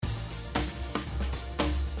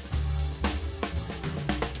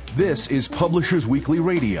This is Publishers Weekly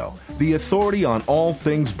Radio, the authority on all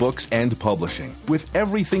things books and publishing, with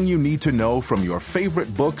everything you need to know from your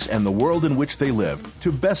favorite books and the world in which they live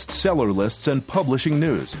to bestseller lists and publishing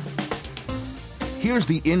news. Here's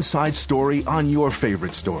the inside story on your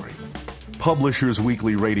favorite story. Publishers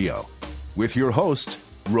Weekly Radio, with your hosts,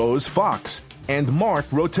 Rose Fox and Mark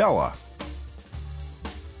Rotella.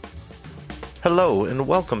 Hello and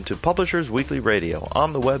welcome to Publishers Weekly Radio,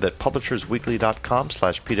 on the web at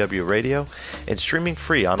publishersweekly.com/pwradio and streaming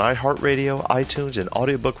free on iHeartRadio, iTunes, and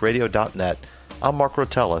audiobookradio.net. I'm Mark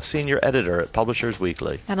Rotella, Senior Editor at Publishers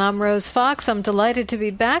Weekly. And I'm Rose Fox. I'm delighted to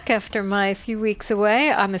be back after my few weeks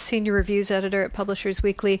away. I'm a Senior Reviews Editor at Publishers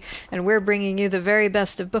Weekly, and we're bringing you the very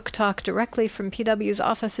best of book talk directly from PW's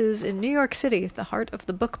offices in New York City, the heart of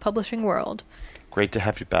the book publishing world. Great to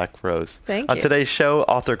have you back, Rose. Thank you. On today's show,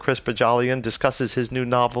 author Chris Bohjalian discusses his new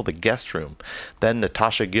novel, The Guest Room. Then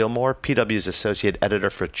Natasha Gilmore, PW's Associate Editor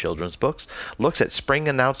for Children's Books, looks at spring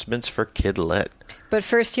announcements for Kid Lit. But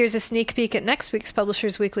first, here's a sneak peek at next week's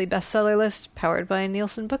Publishers Weekly bestseller list, powered by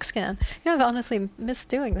Nielsen Bookscan. I've honestly missed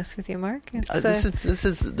doing this with you, Mark. This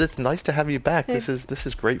is nice to have you back. This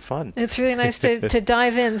is great fun. It's really nice to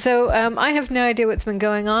dive in. So I have no idea what's been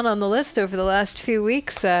going on the list over the last few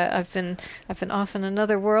weeks. I've been off in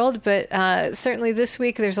another world, but certainly this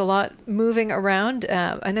week there's a lot moving around.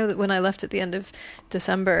 I know that when I left at the end of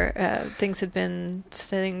December, things had been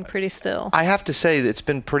sitting pretty still. I have to say that it's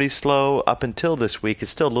been pretty slow up until this week.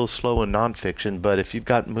 It's still a little slow in nonfiction, but if you've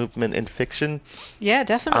got movement in fiction, yeah,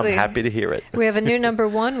 definitely, I'm happy to hear it. We have a new number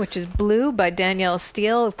one, which is Blue by Danielle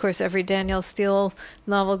Steele. Of course, every Danielle Steele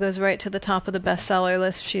novel goes right to the top of the bestseller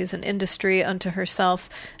list. She's an industry unto herself.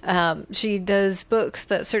 She does books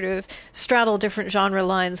that sort of straddle different genre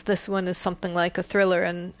lines. This one is something like a thriller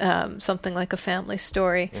and something like a family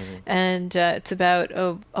story. Mm-hmm. And it's about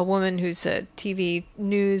a woman who's a TV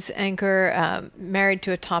news anchor, married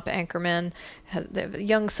to a top anchorman. They have a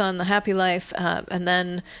young son, the happy life, and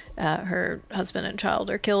then her husband and child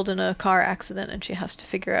are killed in a car accident, and she has to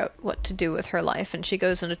figure out what to do with her life. And she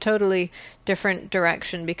goes in a totally different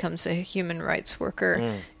direction, becomes a human rights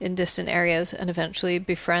worker in distant areas, and eventually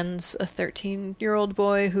befriends a 13-year-old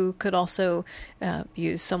boy who could also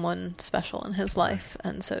use someone special in his life.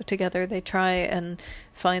 And so together they try and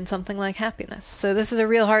find something like happiness. So this is a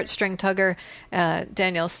real heartstring tugger.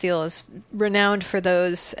 Danielle Steele is renowned for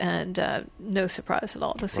those, and no surprise at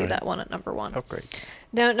all to see that one at number one. Oh, great.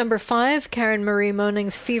 Now at number 5, Karen Marie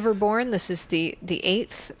Moning's Feverborn. This is the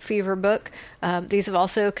 8th Fever book. These have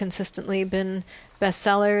also consistently been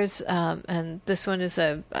bestsellers, and this one is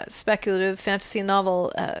a speculative fantasy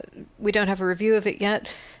novel. We don't have a review of it yet,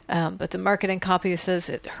 but the marketing copy says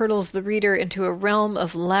it hurtles the reader into a realm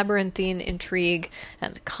of labyrinthine intrigue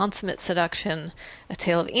and consummate seduction, a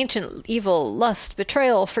tale of ancient evil, lust,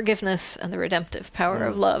 betrayal, forgiveness, and the redemptive power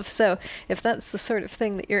of love. So if that's the sort of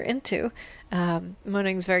thing that you're into,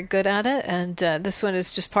 Moning's very good at it, and this one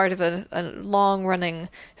is just part of a long-running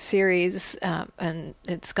series, and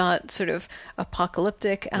it's got sort of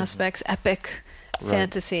apocalyptic aspects, epic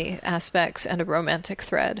fantasy aspects, and a romantic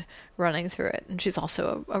thread running through it. And she's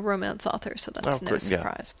also a romance author, so that's no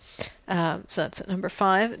surprise. Yeah. So that's at number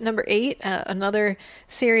 5. Number 8, another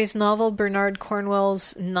series novel, Bernard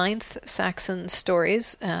Cornwell's 9th Saxon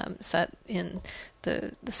Stories, set in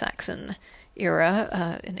the Saxon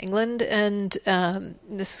era in England, and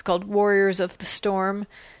this is called Warriors of the Storm.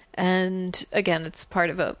 And again, it's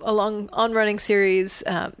part of a long on-running series.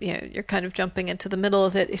 You're kind of jumping into the middle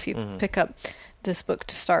of it if you pick up this book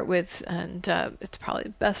to start with, and it's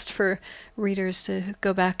probably best for readers to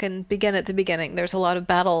go back and begin at the beginning. There's a lot of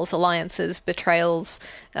battles, alliances, betrayals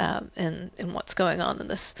in what's going on in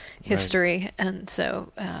this history, and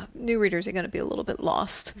so new readers are going to be a little bit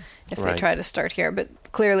lost if they try to start here.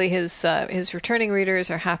 But clearly his returning readers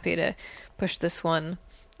are happy to push this one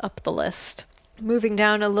up the list. Moving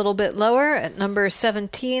down a little bit lower, at number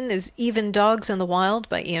 17 is Even Dogs in the Wild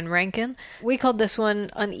by Ian Rankin. We called this one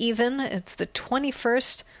Uneven. It's the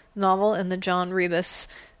 21st novel in the John Rebus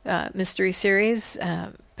mystery series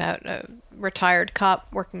about a retired cop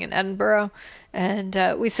working in Edinburgh. And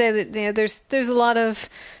we say that there's a lot of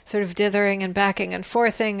sort of dithering and backing and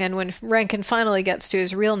forthing, and when Rankin finally gets to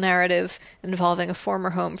his real narrative involving a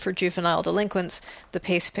former home for juvenile delinquents, the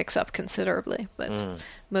pace picks up considerably. But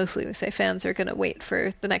mostly we say fans are going to wait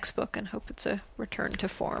for the next book and hope it's a return to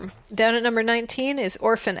form. Down at number 19 is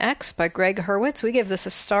Orphan X by Greg Hurwitz. We give this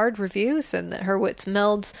a starred review, saying that Hurwitz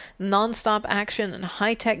melds nonstop action and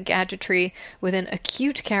high-tech gadgetry with an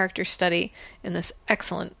acute character study already in this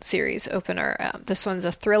excellent series opener. This one's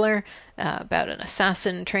a thriller about an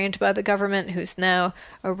assassin trained by the government who's now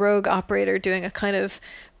a rogue operator doing a kind of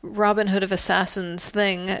Robin Hood of assassins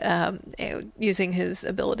thing, using his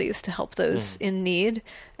abilities to help those in need.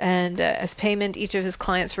 And as payment, each of his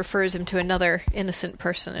clients refers him to another innocent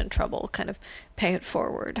person in trouble, kind of pay it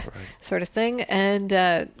forward sort of thing.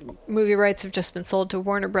 And movie rights have just been sold to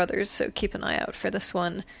Warner Brothers, so keep an eye out for this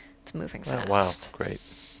one. It's moving fast. Oh, wow, great.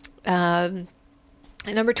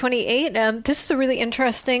 At number 28, this is a really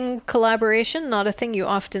interesting collaboration, not a thing you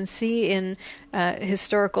often see in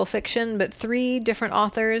historical fiction, but 3 different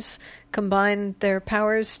authors combined their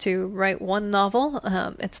powers to write one novel.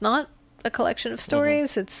 It's not a collection of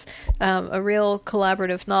stories. It's a real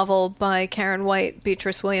collaborative novel by Karen White,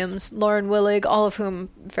 Beatrice Williams, Lauren Willig, all of whom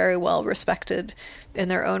very well respected in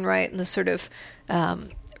their own right in the sort of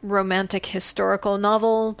romantic historical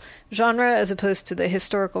novel genre as opposed to the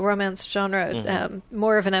historical romance genre.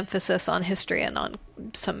 More of an emphasis on history and on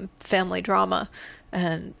some family drama,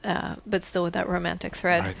 and but still with that romantic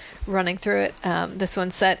thread running through it. This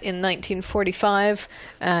one's set in 1945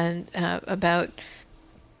 and about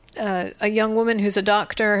a young woman who's a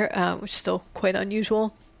doctor, which is still quite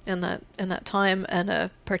unusual in that time, and a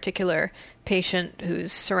particular patient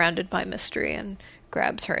who's surrounded by mystery and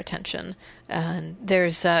grabs her attention. And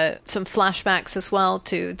there's some flashbacks as well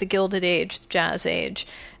to the Gilded Age, the Jazz Age,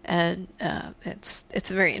 and it's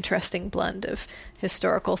a very interesting blend of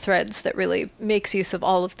historical threads that really makes use of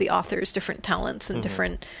all of the author's different talents and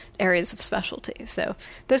different areas of specialty. So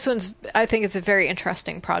this one's, I think it's a very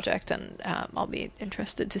interesting project, and I'll be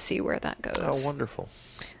interested to see where that goes. Oh, wonderful.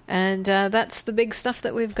 And that's the big stuff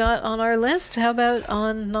that we've got on our list. How about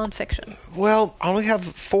on nonfiction? Well, I only have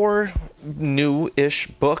 4 new-ish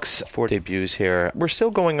books for debuts here. We're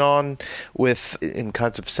still going on with in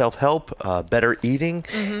kinds of self-help, better eating,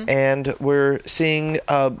 and we're seeing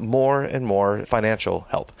more and more financial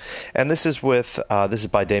help. And this is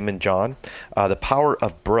by Damon John, The Power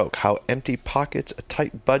of Broke: How Empty Pockets, a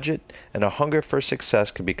Tight Budget, and a Hunger for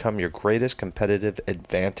Success can become your greatest competitive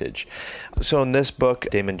advantage. So in this book,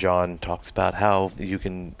 Damon John talks about how you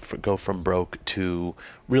can go from broke to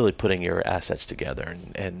really putting your assets together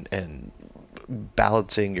and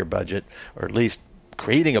balancing your budget, or at least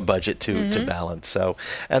creating a budget to balance. So,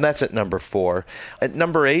 and that's at number 4. At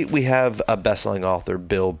number 8, we have a best-selling author,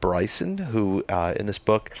 Bill Bryson, who in this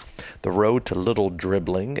book, The Road to Little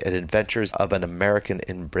Dribbling, Adventures of an American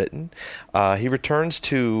in Britain. He returns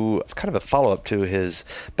to, it's kind of a follow-up to his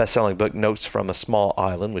best-selling book, Notes from a Small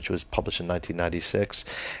Island, which was published in 1996.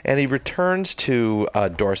 And he returns to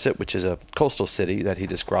Dorset, which is a coastal city that he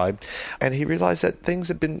described, and he realized that things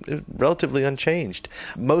have been relatively unchanged.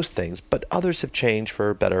 Most things, but others have changed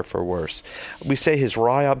for better or for worse. We say his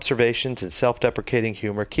wry observations and self-deprecating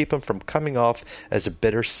humor keep him from coming off as a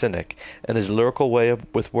bitter cynic, and his lyrical way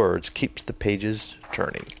with words keeps the pages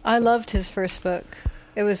turning. I loved his first book.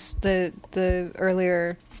 It was the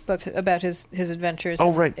earlier book about his adventures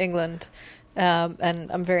in England.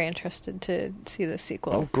 And I'm very interested to see the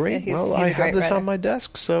sequel. Oh, great. He's I have this on my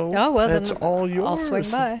desk, so that's all yours. I'll swing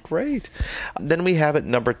by. Great. Then we have at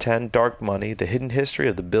number 10, Dark Money, The Hidden History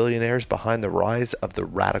of the Billionaires Behind the Rise of the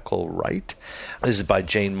Radical Right. This is by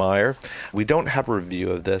Jane Meyer. We don't have a review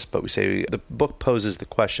of this, but we say the book poses the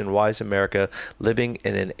question, why is America living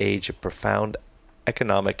in an age of profound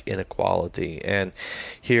economic inequality? And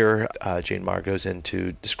here Jane Meyer goes in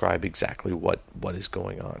to describe exactly what is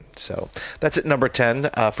going on. So that's at number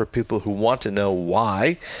 10 for people who want to know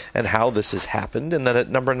why and how this has happened. And then at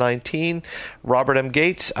number 19, Robert M.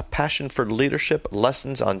 Gates, A Passion for Leadership,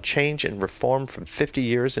 Lessons on Change and Reform from 50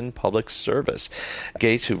 Years in Public Service.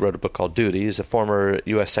 Gates, who wrote a book called Duty, is a former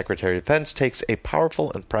U.S. Secretary of Defense, takes a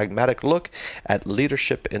powerful and pragmatic look at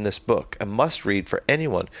leadership in this book, a must-read for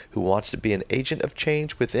anyone who wants to be an agent of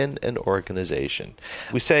change within an organization.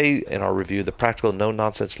 We say in our review, the practical,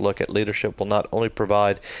 no-nonsense look at leadership will not only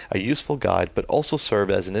provide a useful guide, but also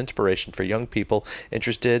serve as an inspiration for young people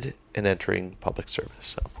interested in entering public service.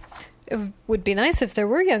 So. It would be nice if there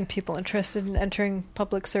were young people interested in entering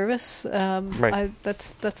public service. Right.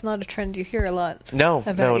 That's not a trend you hear a lot. No,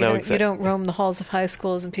 exactly. You don't roam the halls of high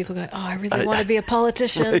schools and people go, "Oh, I really want to be a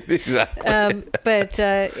politician." Right, exactly. But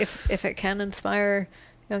if it can inspire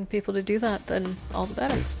young people to do that, then all the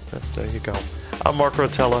better. There you go. I'm Mark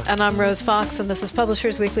Rotella. And I'm Rose Fox, and this is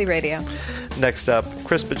Publishers Weekly Radio. Next up,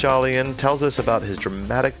 Chris Bohjalian tells us about his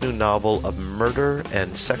dramatic new novel of murder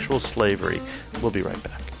and sexual slavery. We'll be right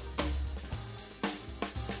back.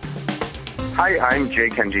 Hi, I'm J.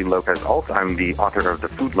 Kenji Lopez-Alt. I'm the author of The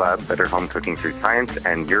Food Lab, Better Home Cooking Through Science,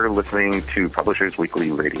 and you're listening to Publishers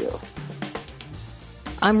Weekly Radio.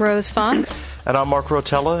 I'm Rose Fox. And I'm Mark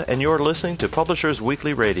Rotella, and you're listening to Publishers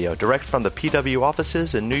Weekly Radio, direct from the PW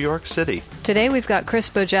offices in New York City. Today we've got Chris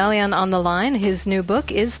Bohjalian on the line. His new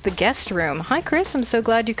book is The Guest Room. Hi, Chris. I'm so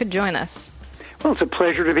glad you could join us. Well, it's a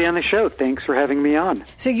pleasure to be on the show. Thanks for having me on.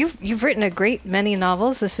 So you've written a great many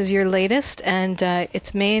novels. This is your latest, and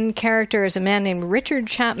its main character is a man named Richard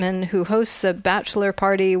Chapman who hosts a bachelor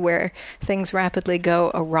party where things rapidly go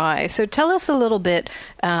awry. So tell us a little bit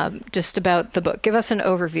just about the book. Give us an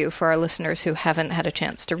overview for our listeners who haven't had a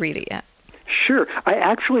chance to read it yet. Sure. I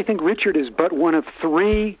actually think Richard is but one of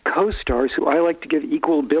three co-stars who I like to give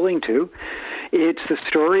equal billing to. It's the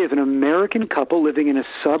story of an American couple living in a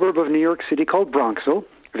suburb of New York City called Bronxville,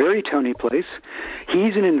 very Tony place.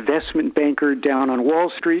 He's an investment banker down on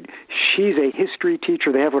Wall Street. She's a history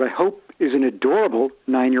teacher. They have what I hope is an adorable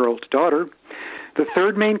 9-year-old daughter. The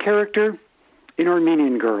third main character, an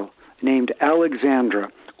Armenian girl named Alexandra,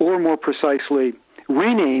 or more precisely,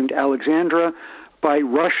 renamed Alexandra by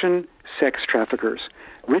Russian sex traffickers.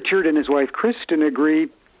 Richard and his wife Kristen agree,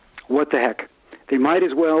 what the heck? They might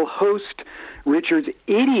as well host Richard's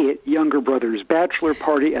idiot younger brother's bachelor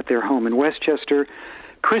party at their home in Westchester.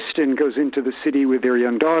 Kristen goes into the city with their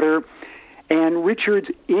young daughter, and Richard's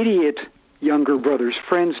idiot younger brother's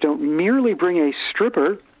friends don't merely bring a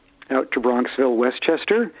stripper out to Bronxville,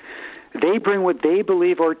 Westchester. They bring what they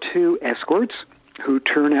believe are two escorts who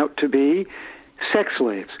turn out to be sex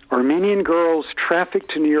slaves, Armenian girls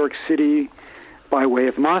trafficked to New York City by way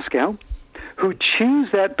of Moscow, who choose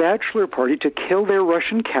that bachelor party to kill their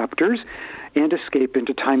Russian captors and escape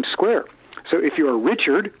into Times Square. So if you are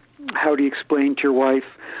Richard, how do you explain to your wife,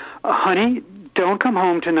 honey, don't come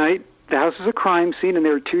home tonight. The house is a crime scene and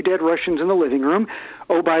there are two dead Russians in the living room.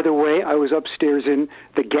 Oh, by the way, I was upstairs in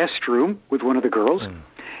the guest room with one of the girls.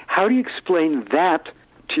 How do you explain that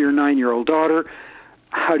to your 9-year-old daughter?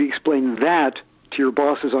 How do you explain that to your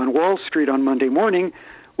bosses on Wall Street on Monday morning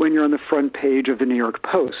when you're on the front page of the New York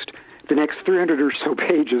Post? The next 300 or so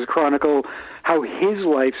pages chronicle how his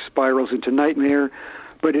life spirals into nightmare,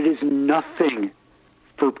 but it is nothing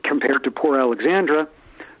compared to poor Alexandra,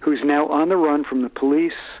 who's now on the run from the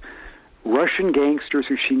police, Russian gangsters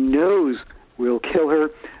who she knows will kill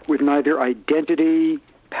her, with neither identity,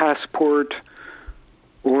 passport,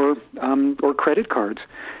 or credit cards.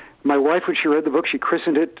 My wife, when she read the book, she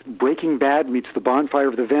christened it Breaking Bad Meets the Bonfire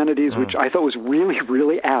of the Vanities, which I thought was really,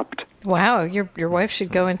 really apt. Wow, your wife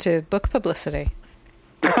should go into book publicity.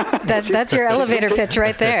 That's your elevator pitch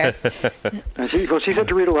right there. Well, she's had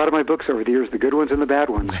to read a lot of my books over the years, the good ones and the bad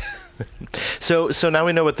ones. So now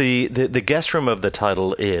we know what the guest room of the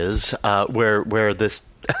title is, where this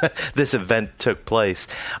this event took place.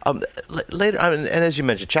 Later, and as you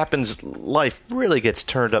mentioned, Chapman's life really gets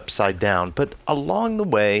turned upside down. But along the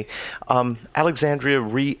way, Alexandria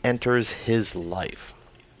re-enters his life.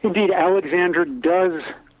 Indeed, Alexandra does,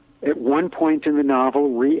 at one point in the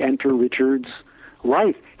novel, re-enter Richard's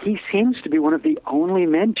life. He seems to be one of the only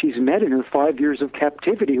men she's met in her 5 years of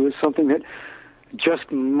captivity who is something that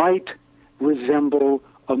just might resemble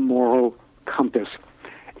a moral compass.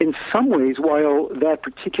 In some ways, while that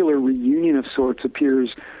particular reunion of sorts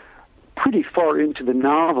appears pretty far into the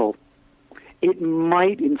novel, it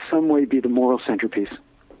might in some way be the moral centerpiece.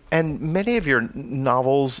 And many of your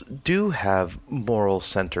novels do have moral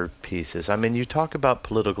centerpieces. I mean, you talk about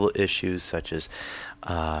political issues such as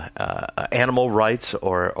animal rights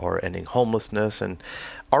or ending homelessness. And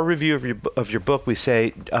our review of your book, we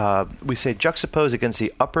say juxtaposed against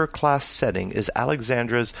the upper class setting is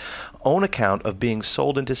Alexandra's own account of being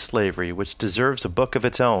sold into slavery, which deserves a book of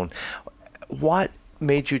its own. What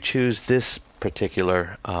made you choose this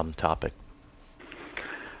particular topic?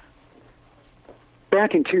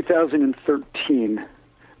 Back in 2013,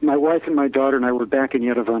 my wife and my daughter and I were back in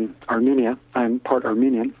Yerevan, Armenia. I'm part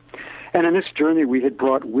Armenian. And on this journey, we had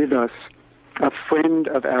brought with us a friend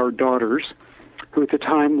of our daughter's, who at the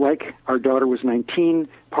time, like our daughter, was 19,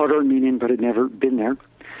 part Armenian, but had never been there.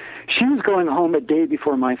 She was going home a day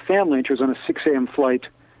before my family, and she was on a 6 a.m. flight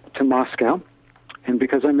to Moscow. And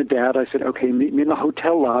because I'm a dad, I said, okay, meet me in the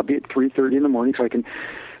hotel lobby at 3:30 in the morning so I can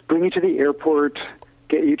bring you to the airport,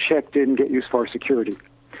 get you checked in, get you as far as security.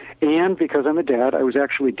 And because I'm a dad, I was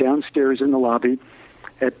actually downstairs in the lobby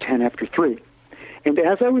at 10 after 3. And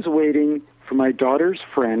as I was waiting for my daughter's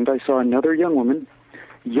friend, I saw another young woman,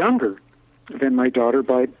 younger than my daughter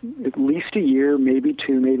by at least a year, maybe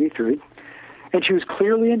 2, maybe 3. And she was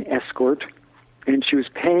clearly an escort, and she was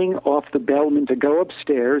paying off the bellman to go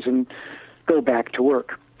upstairs and go back to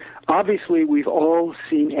work. Obviously, we've all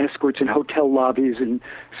seen escorts in hotel lobbies in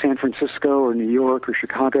San Francisco or New York or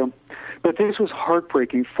Chicago, but this was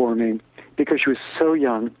heartbreaking for me because she was so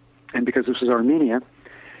young and because this was Armenia.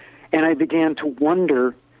 And I began to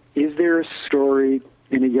wonder, is there a story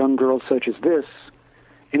in a young girl such as this?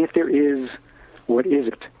 And if there is, what is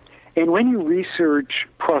it? And when you research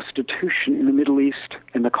prostitution in the Middle East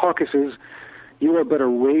and the Caucasus, you are but a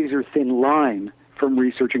razor-thin line from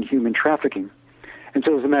researching human trafficking. And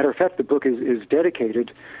so, as a matter of fact, the book is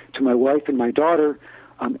dedicated to my wife and my daughter,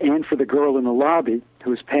 and for the girl in the lobby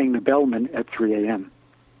who is paying the bellman at 3 a.m.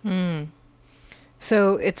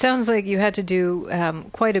 So it sounds like you had to do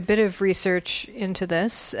quite a bit of research into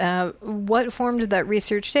this. What form did that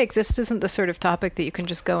research take? This isn't the sort of topic that you can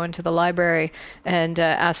just go into the library and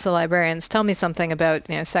ask the librarians, tell me something about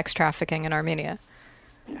sex trafficking in Armenia.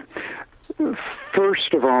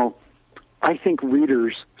 First of all, I think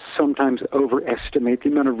readers sometimes overestimate the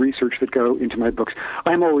amount of research that go into my books.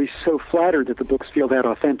 I'm always so flattered that the books feel that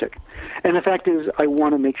authentic. And the fact is, I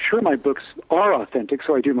want to make sure my books are authentic,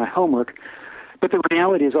 so I do my homework. But the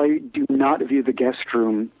reality is I do not view The Guest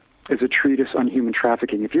Room as a treatise on human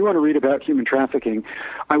trafficking. If you want to read about human trafficking,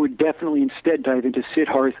 I would definitely instead dive into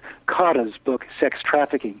Siddharth Kada's book, Sex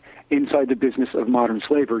Trafficking, Inside the Business of Modern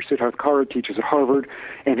Slavery. Siddharth Kada teaches at Harvard,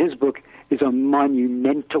 and his book is a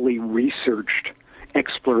monumentally researched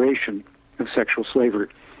exploration of sexual slavery.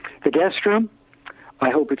 The Guest Room, I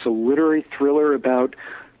hope it's a literary thriller about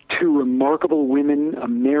two remarkable women, a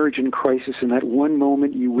marriage in crisis, and that one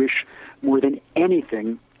moment you wish more than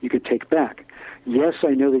anything you could take back. Yes,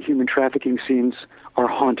 I know the human trafficking scenes are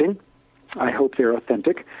haunting. I hope they're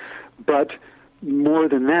authentic. But more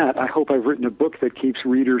than that, I hope I've written a book that keeps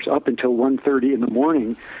readers up until 1:30 in the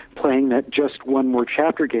morning playing that just one more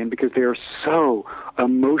chapter game because they are so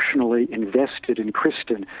emotionally invested in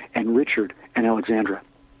Kristen and Richard and Alexandra.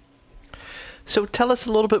 So tell us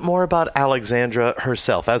a little bit more about Alexandra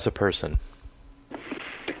herself as a person.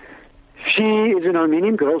 She is an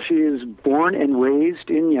Armenian girl. She is born and raised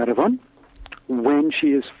in Yerevan. When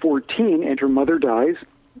she is 14 and her mother dies,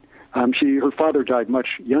 her father died much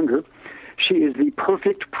younger, she is the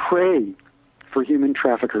perfect prey for human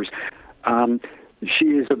traffickers. She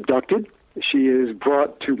is abducted. She is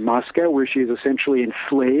brought to Moscow, where she is essentially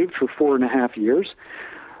enslaved for 4.5 years.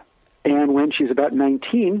 And when she's about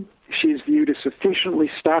 19, she is viewed as sufficiently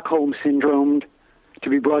Stockholm syndromed to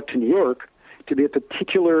be brought to New York to be a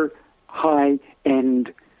particular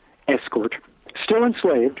high-end escort. Still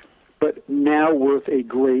enslaved, but now worth a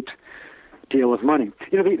great deal of money.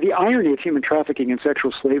 The irony of human trafficking and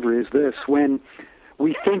sexual slavery is this. When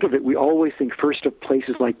we think of it, we always think first of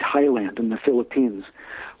places like Thailand and the Philippines.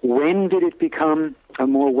 When did it become a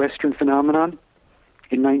more Western phenomenon?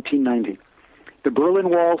 In 1990. The Berlin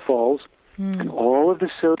Wall falls, and all of the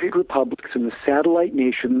Soviet republics and the satellite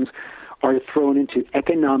nations are thrown into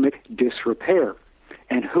economic disrepair.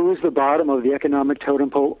 And who is the bottom of the economic totem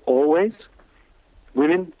pole always?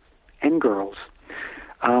 Women and girls.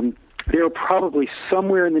 There are probably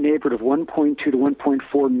somewhere in the neighborhood of 1.2 to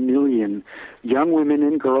 1.4 million young women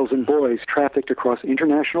and girls and boys trafficked across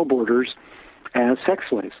international borders as sex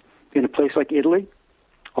slaves. In a place like Italy,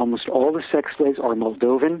 almost all the sex slaves are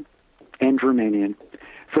Moldovan and Romanian.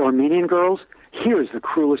 For Armenian girls, here's the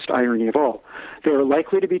cruelest irony of all. They are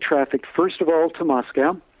likely to be trafficked, first of all, to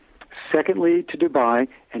Moscow, secondly, to Dubai,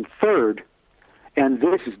 and third, and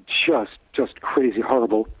this is just crazy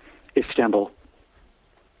horrible, Istanbul.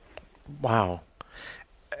 Wow.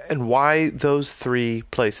 And why those three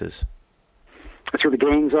places? That's where the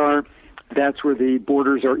gangs are. That's where the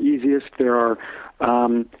borders are easiest. There are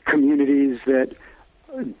communities that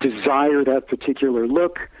desire that particular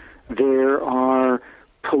look. There are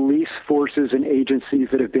police forces and agencies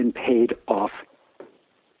that have been paid off.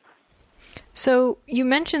 So you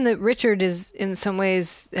mentioned that Richard is in some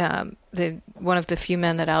ways one of the few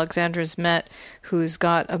men that Alexandra's met who's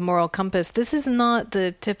got a moral compass. This is not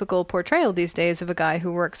the typical portrayal these days of a guy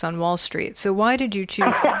who works on Wall Street. So why did you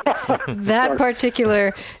choose that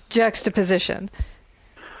particular juxtaposition?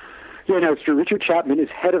 Yeah, no, it's true. Richard Chapman is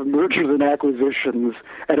head of mergers and acquisitions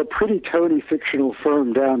at a pretty Tony fictional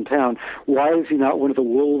firm downtown. Why is he not one of the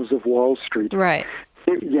wolves of Wall Street? Right.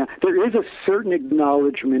 There is a certain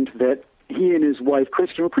acknowledgement that he and his wife,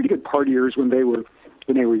 Kristen, were pretty good partiers when they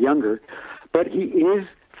were younger. But he is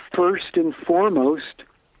first and foremost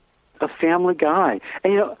a family guy.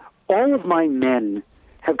 And, all of my men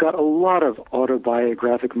have got a lot of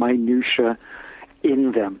autobiographic minutia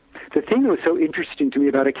in them. The thing that was so interesting to me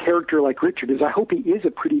about a character like Richard is I hope he is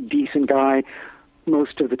a pretty decent guy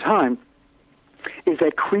most of the time, is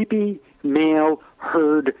that creepy male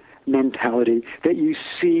herd mentality that you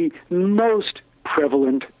see most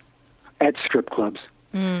prevalent at strip clubs.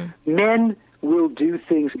 Men will do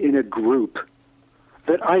things in a group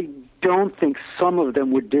that I don't think some of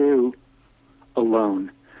them would do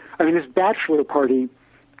alone. I mean, this bachelor party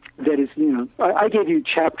that is, I gave you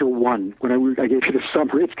chapter 1 when I gave you the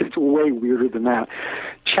summary. It gets way weirder than that.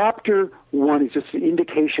 Chapter 1 is just an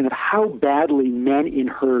indication of how badly men in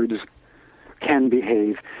herds can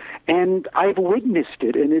behave. And I've witnessed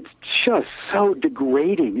it, and it's just so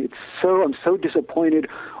degrading. I'm so disappointed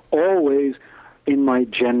always in my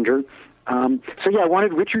gender. I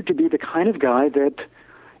wanted Richard to be the kind of guy that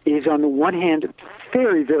is, on the one hand,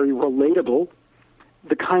 very, very relatable,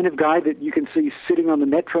 the kind of guy that you can see sitting on the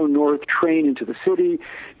Metro North train into the city,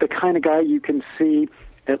 the kind of guy you can see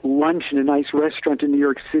at lunch in a nice restaurant in New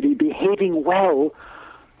York City behaving well,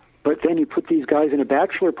 but then you put these guys in a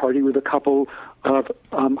bachelor party with a couple of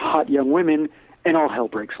hot young women, and all hell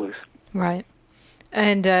breaks loose. Right.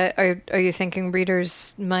 And are you thinking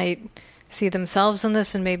readers might see themselves in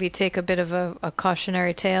this and maybe take a bit of a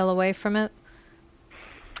cautionary tale away from it?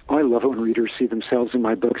 I love it when readers see themselves in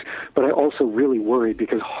my books, but I also really worry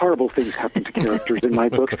because horrible things happen to characters in my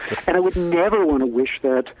books, and I would never want to wish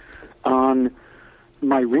that on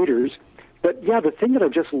my readers. But yeah, the thing that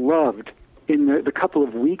I've just loved in the couple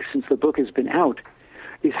of weeks since the book has been out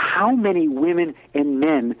is how many women and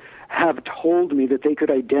men have told me that they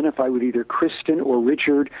could identify with either Kristen or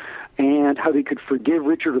Richard, and how they could forgive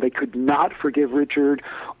Richard or they could not forgive Richard,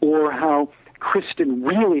 or how Kristen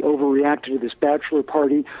really overreacted to this bachelor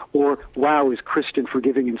party, or wow, is Kristen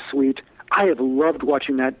forgiving and sweet? I have loved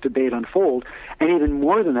watching that debate unfold, and even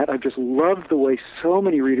more than that, I've just loved the way so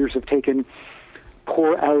many readers have taken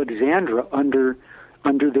poor Alexandra under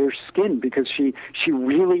their skin, because she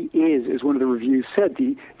really is, as one of the reviews said,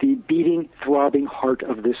 the beating, throbbing heart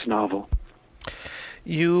of this novel.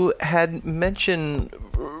 You had mentioned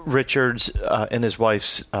Richard's and his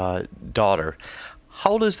wife's daughter.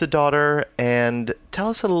 How old is the daughter? And tell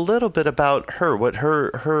us a little bit about her. What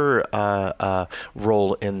her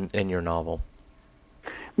role in your novel?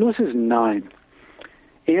 Melissa's 9.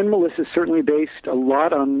 And Melissa's certainly based a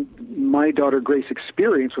lot on my daughter Grace's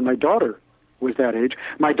experience when my daughter was that age.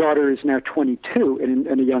 My daughter is now 22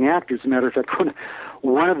 and a young actor. As a matter of fact,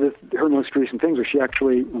 one of her most recent things was she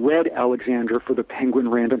actually read Alexandra for the Penguin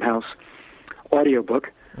Random House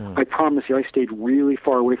audiobook. I promise you, I stayed really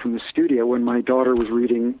far away from the studio when my daughter was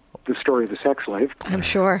reading The Story of the Sex Slave. I'm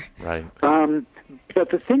sure. Right.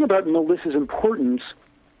 But the thing about Melissa's importance,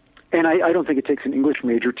 and I don't think it takes an English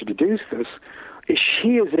major to deduce this, is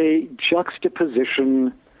she is a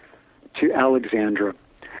juxtaposition to Alexandra.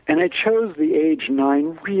 And I chose the age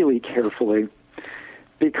 9 really carefully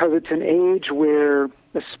because it's an age where,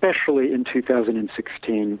 especially in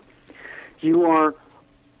 2016, you are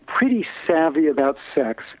pretty savvy about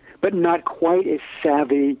sex, but not quite as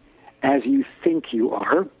savvy as you think you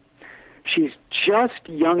are. She's just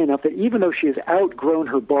young enough that even though she has outgrown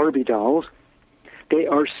her Barbie dolls, they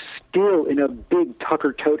are still in a big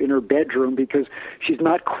tucker tote in her bedroom because she's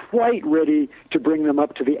not quite ready to bring them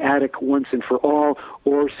up to the attic once and for all,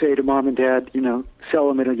 or say to mom and dad, sell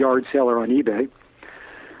them in a yard sale or on eBay.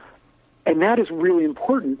 And that is really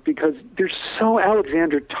important because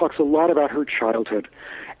Alexandra talks a lot about her childhood.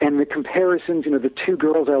 And the comparisons, the two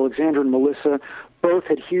girls, Alexandra and Melissa, both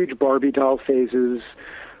had huge Barbie doll phases.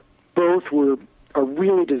 Both are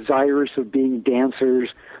really desirous of being dancers,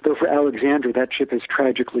 though for Alexandra that ship has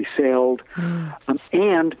tragically sailed.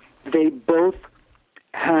 And they both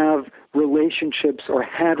have relationships or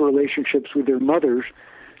had relationships with their mothers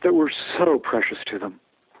that were so precious to them.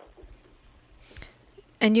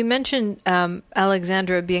 And you mentioned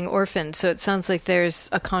Alexandra being orphaned, so it sounds like there's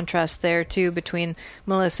a contrast there, too, between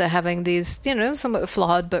Melissa having these, somewhat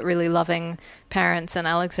flawed but really loving parents, and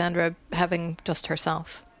Alexandra having just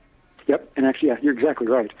herself. Yep, and actually, yeah, you're exactly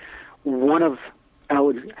right. The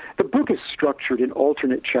book is structured in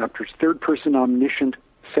alternate chapters, third-person omniscient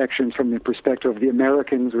sections from the perspective of the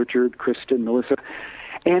Americans, Richard, Kristen, Melissa,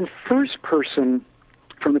 and first-person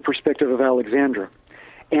from the perspective of Alexandra.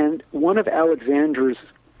 And one of Alexandra's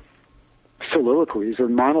soliloquies or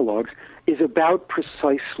monologues is about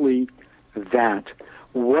precisely that,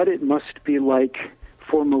 what it must be like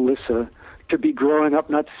for Melissa to be growing up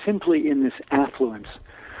not simply in this affluence,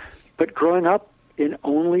 but growing up an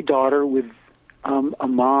only daughter with a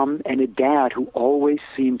mom and a dad who always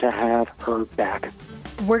seemed to have her back.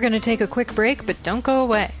 We're going to take a quick break, but don't go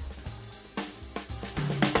away.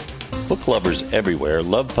 Book lovers everywhere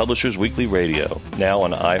love Publishers Weekly Radio, now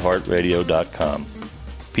on iHeartRadio.com.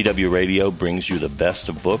 PW Radio brings you the best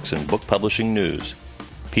of books and book publishing news.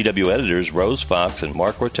 PW editors Rose Fox and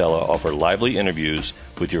Mark Rotella offer lively interviews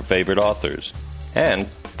with your favorite authors and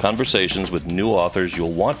conversations with new authors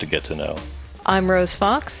you'll want to get to know. I'm Rose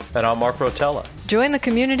Fox. And I'm Mark Rotella. Join the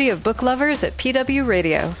community of book lovers at PW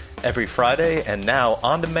Radio. every Friday and now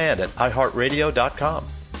on demand at iHeartRadio.com.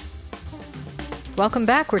 Welcome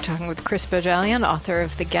back. We're talking with Chris Bohjalian, author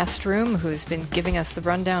of The Guest Room, who's been giving us the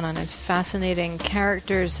rundown on his fascinating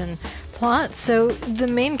characters and plot. So the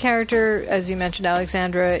main character, as you mentioned,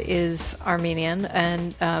 Alexandra, is Armenian,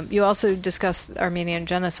 and you also discuss Armenian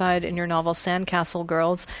genocide in your novel Sandcastle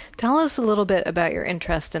Girls. Tell us a little bit about your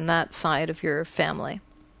interest in that side of your family.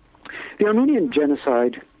 The Armenian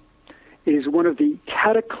genocide is one of the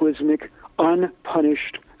cataclysmic,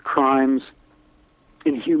 unpunished crimes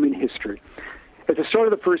in human history. At the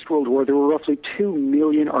start of the First World War, there were roughly 2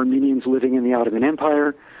 million Armenians living in the Ottoman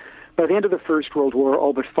Empire. By the end of the First World War,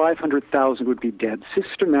 all but 500,000 would be dead,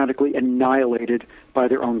 systematically annihilated by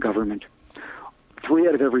their own government. 3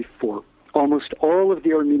 out of every 4. Almost all of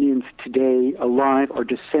the Armenians today alive are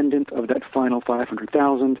descendants of that final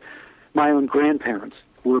 500,000. My own grandparents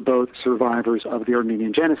were both survivors of the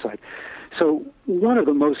Armenian genocide. So one of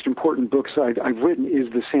the most important books I've written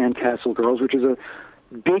is The Sandcastle Girls, which is a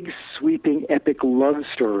big, sweeping, epic love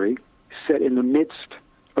story set in the midst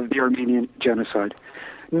of the Armenian genocide.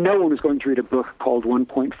 No one is going to read a book called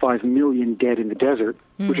 1.5 Million Dead in the Desert,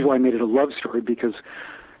 which is why I made it a love story, because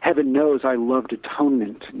heaven knows I loved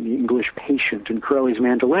Atonement, and The English Patient, and Corelli's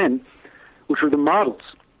Mandolin, which were the models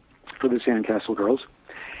for The Sandcastle Girls.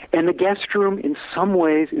 And The Guest Room, in some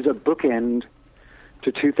ways, is a bookend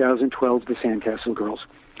to 2012's The Sandcastle Girls.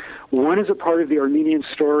 One is a part of the Armenian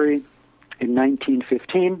story in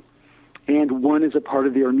 1915, and one is a part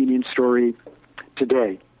of the Armenian story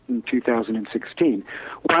today, in 2016.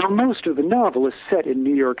 While most of the novel is set in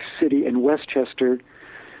New York City and Westchester,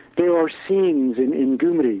 there are scenes in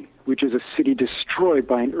Gyumri, which is a city destroyed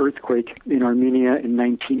by an earthquake in Armenia in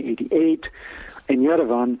 1988, and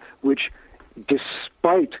Yerevan, which,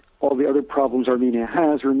 despite all the other problems Armenia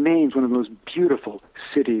has, remains one of the most beautiful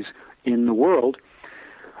cities in the world.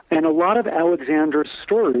 And a lot of Alexandra's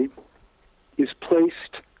story is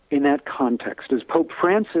placed in that context. As Pope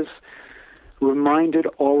Francis reminded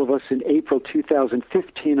all of us in April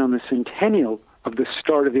 2015 on the centennial of the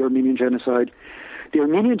start of the Armenian genocide, the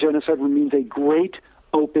Armenian genocide remains a great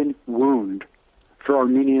open wound for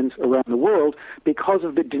Armenians around the world because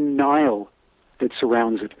of the denial that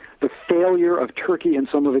surrounds it, the failure of Turkey and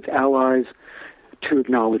some of its allies to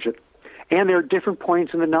acknowledge it. And there are different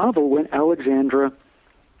points in the novel when Alexandra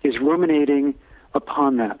is ruminating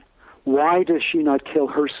upon that. Why does she not kill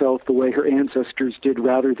herself the way her ancestors did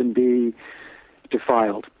rather than be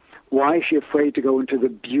defiled? Why is she afraid to go into the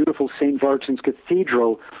beautiful St. Vincent's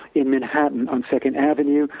Cathedral in Manhattan on 2nd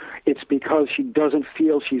Avenue? It's because she doesn't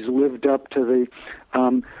feel she's lived up to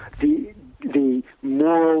the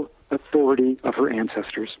moral authority of her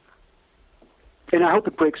ancestors. And I hope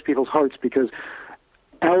it breaks people's hearts, because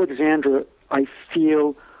Alexandra, I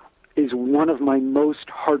feel, is one of my most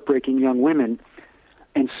heartbreaking young women,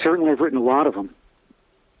 and certainly I've written a lot of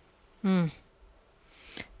them.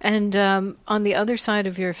 And on the other side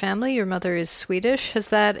of your family, your mother is Swedish. Has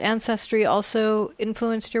that ancestry also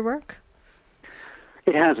influenced your work?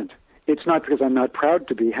 It hasn't. It's not because I'm not proud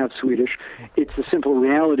to be half Swedish. It's the simple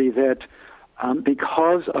reality that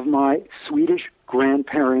because of my Swedish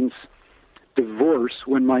grandparents' divorce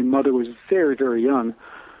when my mother was very, very young,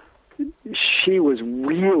 she was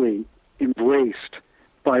really embraced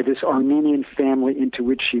by this Armenian family into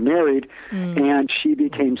which she married, and she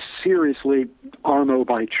became seriously Armo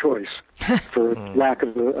by choice, for lack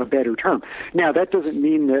of a better term. Now, that doesn't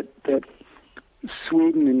mean that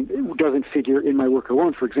Sweden doesn't figure in my work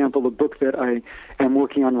alone. For example, the book that I am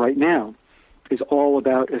working on right now is all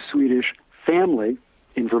about a Swedish family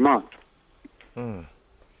in Vermont.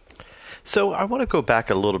 So I want to go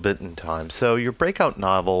back a little bit in time. So your breakout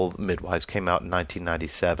novel, Midwives, came out in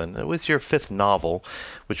 1997. It was your 5th novel,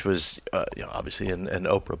 which was obviously an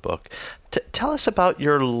Oprah book. Tell us about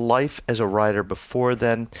your life as a writer before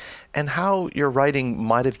then, and how your writing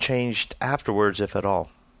might have changed afterwards, if at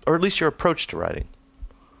all, or at least your approach to writing.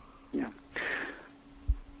 Yeah.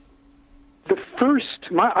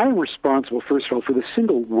 I'm responsible, first of all, for the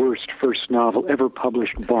single worst first novel ever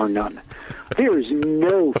published, bar none. There is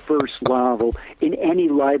no first novel in any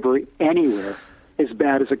library anywhere as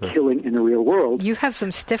bad as A Killing in the Real World. You have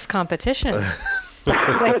some stiff competition.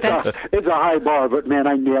 It's a high bar, but man,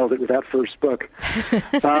 I nailed it with that first book.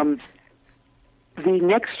 The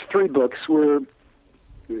next 3 books weren't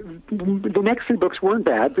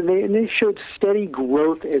bad, and they showed steady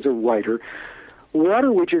growth as a writer.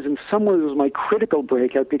 Water Witches in some ways was my critical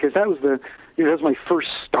breakout, because that was that was my first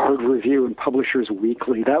starred review in Publishers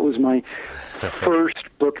Weekly. That was my first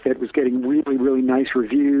book that was getting really, really nice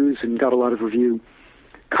reviews and got a lot of review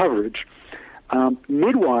coverage.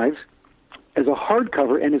 Midwives as a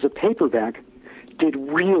hardcover and as a paperback, did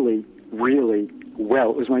really, really well.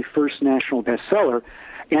 It was my first national bestseller.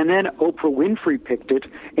 And then Oprah Winfrey picked it,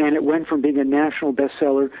 and it went from being a national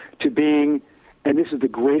bestseller to being, and this is the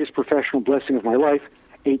greatest professional blessing of my life,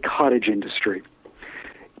 a cottage industry.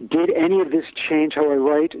 Did any of this change how I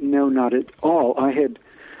write? No, not at all.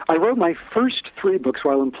 I wrote my first 3 books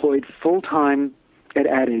while employed full-time at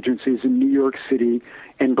ad agencies in New York City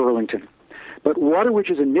and Burlington. But Water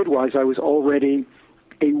Witches and Midwives, I was already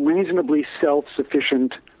a reasonably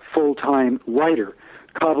self-sufficient full-time writer,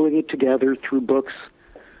 cobbling it together through books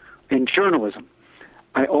and journalism.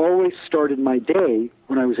 I always started my day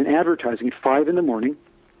when I was in advertising at 5 in the morning,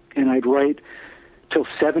 and I'd write till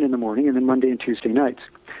 7 in the morning, and then Monday and Tuesday nights.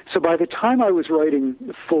 So by the time I was writing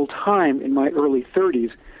full-time in my early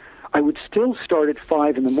 30s, I would still start at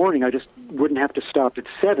 5 in the morning. I just wouldn't have to stop at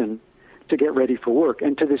 7 to get ready for work.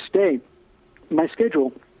 And to this day, my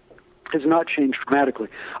schedule has not changed dramatically.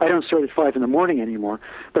 I don't start at 5 in the morning anymore,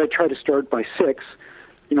 but I try to start by 6.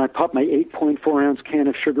 You know, I pop my 8.4-ounce can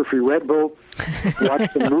of sugar-free Red Bull,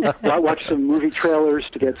 watch some movie trailers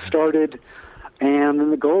to get started, and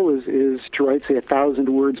then the goal is to write, say, 1,000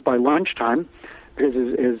 words by lunchtime, because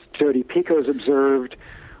as Jodi Picoult's observed,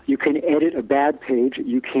 you can edit a bad page,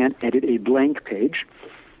 you can't edit a blank page,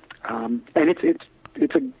 and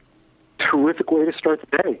it's a terrific way to start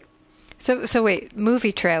the day. So wait,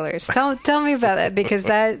 movie trailers. Tell me about that, because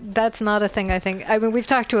that's not a thing I think. I mean, we've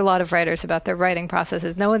talked to a lot of writers about their writing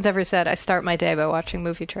processes. No one's ever said, I start my day by watching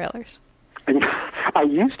movie trailers. I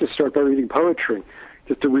used to start by reading poetry,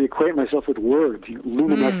 just to reacquaint myself with words,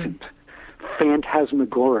 luminescent,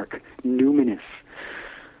 phantasmagoric, numinous.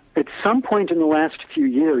 At some point in the last few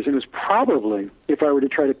years, and it was probably, if I were to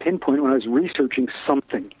try to pinpoint when I was researching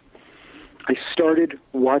something, I started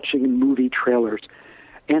watching movie trailers.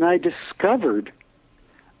 And I discovered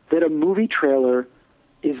that a movie trailer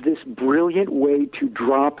is this brilliant way to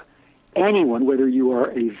drop anyone, whether you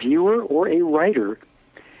are a viewer or a writer,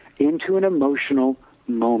 into an emotional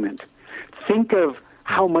moment. Think of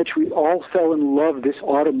how much we all fell in love this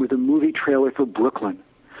autumn with a movie trailer for Brooklyn,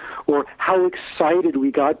 or how excited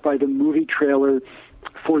we got by the movie trailer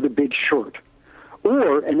for The Big Short.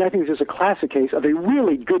 Or, and I think this is a classic case of a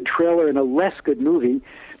really good trailer and a less good movie,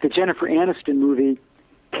 the Jennifer Aniston movie,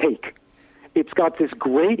 Cake. It's got this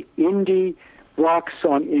great indie rock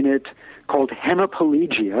song in it called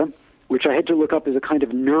Hemiplegia, which I had to look up as a kind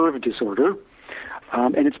of nerve disorder,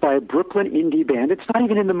 and it's by a Brooklyn indie band. It's not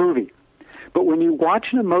even in the movie. But when you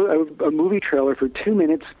watch a movie trailer for 2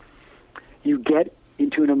 minutes, you get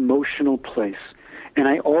into an emotional place. And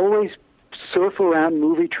I always surf around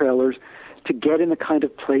movie trailers to get in the kind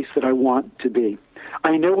of place that I want to be.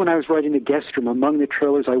 I know when I was writing the guest room, among the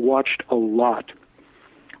trailers I watched a lot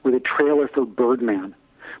with a trailer for Birdman,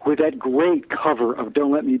 with that great cover of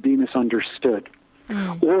Don't Let Me Be Misunderstood,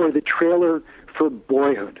 or the trailer for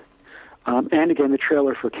Boyhood, and again the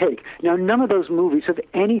trailer for Cake. Now, none of those movies have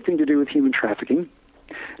anything to do with human trafficking.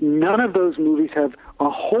 None of those movies have a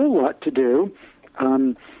whole lot to do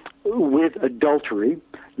with adultery.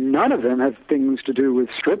 None of them have things to do with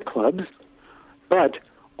strip clubs, but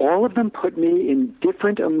all of them put me in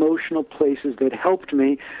different emotional places that helped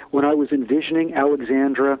me when I was envisioning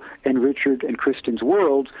Alexandra and Richard and Kristen's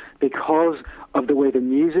worlds, because of the way the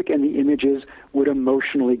music and the images would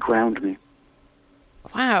emotionally ground me.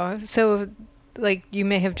 Wow. So, like, you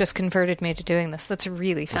may have just converted me to doing this. That's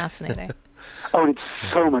really fascinating. Oh, it's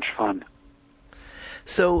so much fun.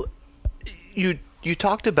 So, you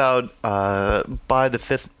talked about by the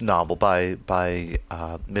 5th novel, by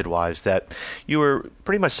Midwives, that you were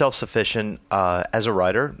pretty much self-sufficient as a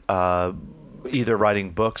writer, either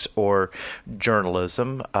writing books or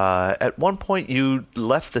journalism. At one point, you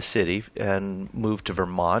left the city and moved to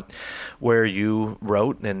Vermont, where you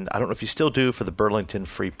wrote, and I don't know if you still do, for the Burlington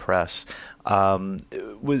Free Press.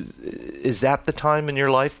 Is that the time in your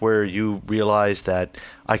life where you realized that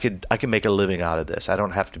I can make a living out of this? I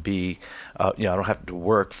don't have to be, I don't have to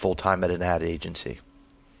work full time at an ad agency.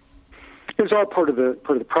 It was all part of the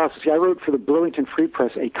process. I wrote for the Burlington Free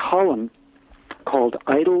Press a column called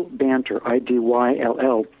Idle Banter,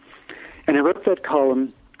 IDYLL, and I wrote that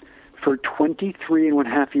column for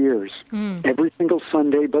 23.5 years, every single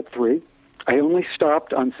Sunday but 3. I only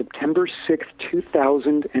stopped on September 6th,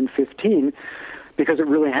 2015, because it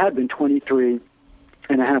really had been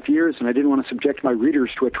 23.5 years, and I didn't want to subject my readers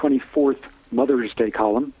to a 24th Mother's Day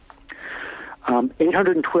column.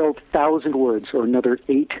 812,000 words, or another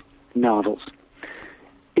 8 novels.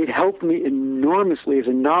 It helped me enormously as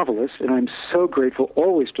a novelist, and I'm so grateful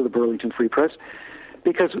always to the Burlington Free Press,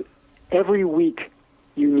 because every week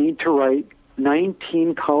you need to write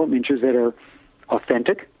 19 column inches that are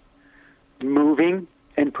authentic, moving,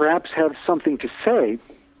 and perhaps have something to say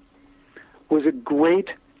was a great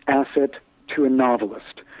asset to a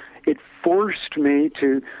novelist. It forced me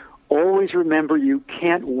to always remember you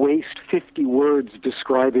can't waste 50 words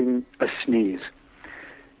describing a sneeze.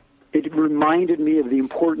 It reminded me of the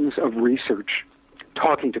importance of research,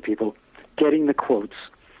 talking to people, getting the quotes,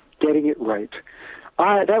 getting it right.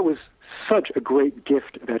 That was such a great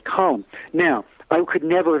gift, that column. Now, I could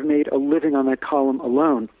never have made a living on that column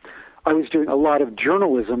alone. I was doing a lot of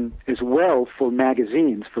journalism as well for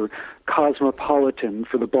magazines, for Cosmopolitan,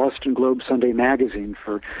 for the Boston Globe Sunday Magazine,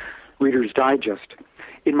 for Reader's Digest.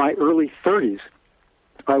 In my early 30s,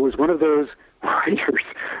 I was one of those writers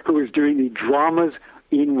who was doing the dramas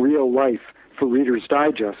in real life for Reader's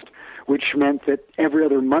Digest, which meant that every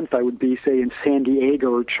other month I would be, say, in San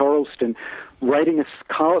Diego or Charleston, writing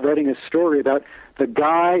a story about the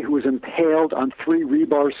guy who was impaled on 3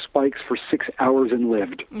 rebar spikes for 6 hours and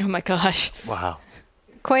lived. Oh my gosh! Wow,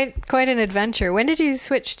 quite an adventure. When did you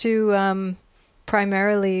switch to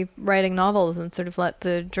primarily writing novels and sort of let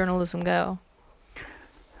the journalism go?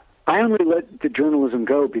 I only let the journalism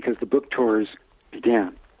go because the book tours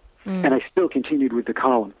began, and I still continued with the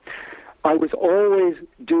column. I was always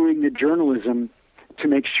doing the journalism to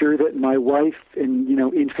make sure that my wife and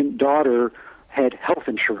infant daughter had health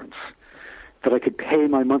insurance, that I could pay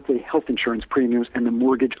my monthly health insurance premiums and the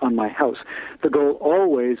mortgage on my house. The goal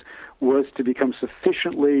always was to become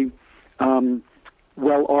sufficiently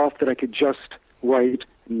well off that I could just write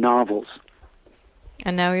novels.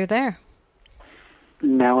 And now you're there.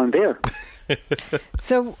 Now I'm there.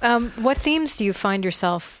 So, what themes do you find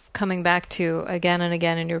yourself coming back to again and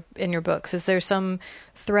again in your books? Is there some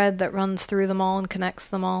thread that runs through them all and connects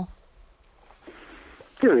them all?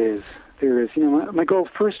 There is. My goal,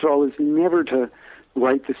 first of all, is never to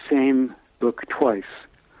write the same book twice.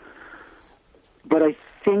 But I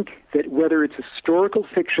think that whether it's historical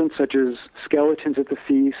fiction such as Skeletons at the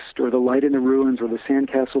Feast or The Light in the Ruins or The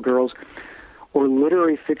Sandcastle Girls, or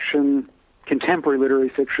literary fiction, contemporary literary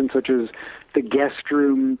fiction such as The Guest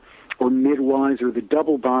Room or Midwives or The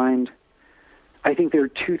Double Bind, I think there are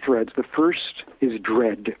 2 threads. The first is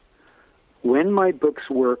dread. When my books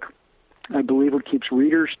work, I believe what keeps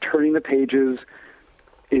readers turning the pages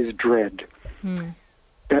is dread.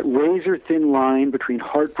 That razor-thin line between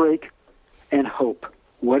heartbreak and hope.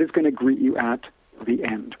 What is going to greet you at the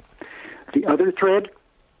end? The other thread,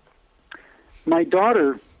 my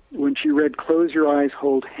daughter, when she read Close Your Eyes,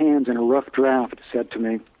 Hold Hands in a rough draft, said to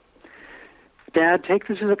me, Dad, take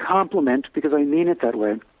this as a compliment because I mean it that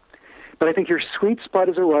way. But I think your sweet spot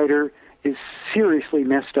as a writer is seriously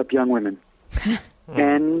messed up young women.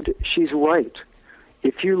 And she's right.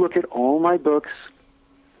 If you look at all my books,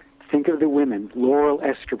 think of the women, Laurel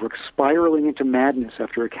Esterbrook spiraling into madness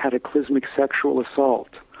after a cataclysmic sexual assault,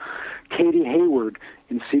 Katie Hayward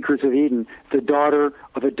in Secrets of Eden, the daughter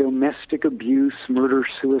of a domestic abuse,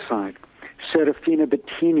 murder-suicide, Serafina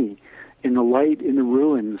Bettini in The Light in the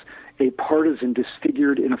Ruins, a partisan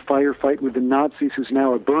disfigured in a firefight with the Nazis who's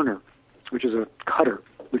now a burner, which is a cutter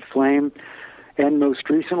with flame, and most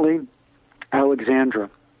recently, Alexandra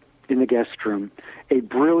in The Guest Room, a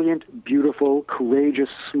brilliant, beautiful, courageous,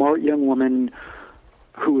 smart young woman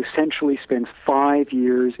who essentially spends 5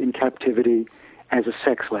 years in captivity as a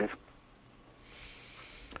sex slave.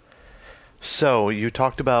 So you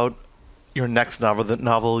talked about your next novel, the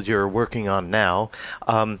novel you're working on now.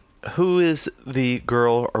 Who is the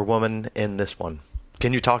girl or woman in this one?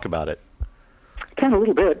 Can you talk about it? I can a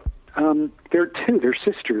little bit. There are 2. They're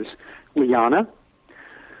sisters, Liana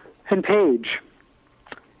and Paige.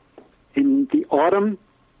 In the autumn,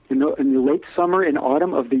 in the late summer and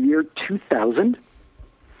autumn of the year 2000,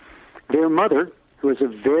 their mother, who has a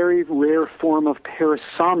very rare form of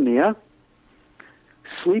parasomnia,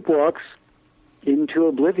 sleepwalks into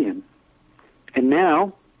oblivion. And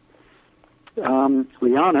now,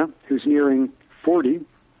 Liana, who's nearing 40,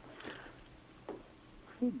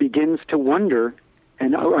 begins to wonder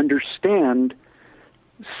and understand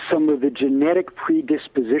some of the genetic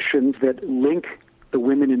predispositions that link the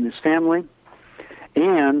women in this family,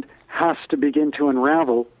 and has to begin to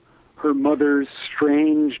unravel her mother's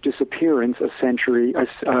strange disappearance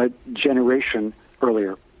a generation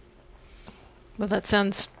earlier. Well, that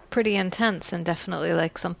sounds pretty intense and definitely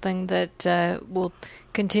like something that will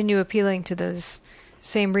continue appealing to those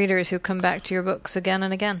same readers who come back to your books again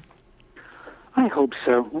and again. I hope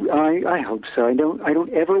so. I hope so. I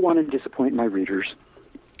don't ever want to disappoint my readers.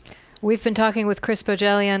 We've been talking with Chris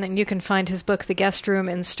Bohjalian, and you can find his book, The Guest Room,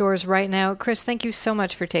 in stores right now. Chris, thank you so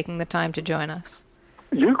much for taking the time to join us.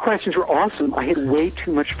 Your questions were awesome. I had way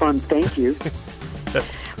too much fun. Thank you.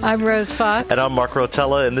 I'm Rose Fox. And I'm Mark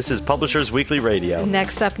Rotella, and this is Publishers Weekly Radio.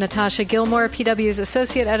 Next up, Natasha Gilmore, PW's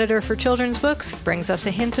Associate Editor for Children's Books, brings us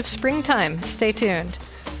a hint of springtime. Stay tuned.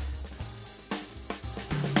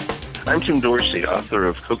 I'm Tim Dorsey, author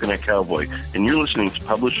of Coconut Cowboy, and you're listening to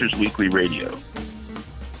Publishers Weekly Radio.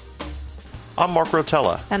 I'm Mark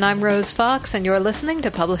Rotella. And I'm Rose Fox, and you're listening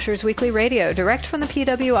to Publishers Weekly Radio, direct from the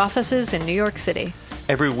PW offices in New York City.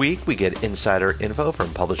 Every week, we get insider info from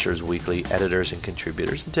Publishers Weekly editors and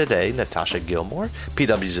contributors. And today, Natasha Gilmore,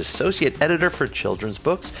 PW's Associate Editor for Children's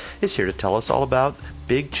Books, is here to tell us all about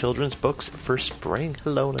big children's books for spring.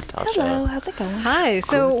 Hello, Natasha. Hello, how's it going? Hi.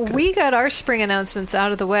 So we got our spring announcements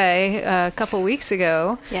out of the way a couple weeks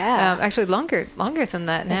ago. Yeah. Actually, longer than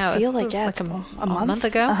that now. I feel like it's a month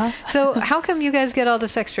ago. Uh-huh. So how come you guys get all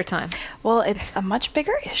this extra time? Well, it's a much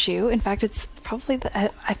bigger issue. In fact, it's probably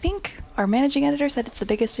I think our managing editor said it's the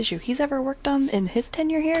biggest issue he's ever worked on in his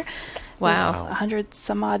tenure here. Wow. 100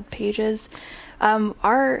 some odd pages.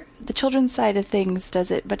 The children's side of things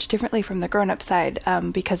does it much differently from the grown-up side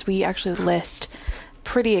because we actually list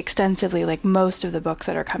pretty extensively like most of the books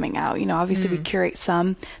that are coming out. You know, obviously we curate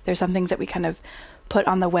some. There's some things that we kind of put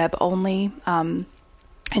on the web only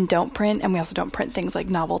and don't print, and we also don't print things like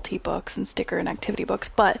novelty books and sticker and activity books,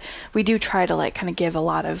 but we do try to like kind of give a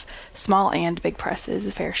lot of small and big presses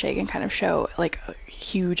a fair shake and kind of show like a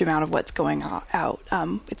huge amount of what's going out.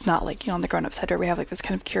 It's not like, you know, on the grown-up side where we have like this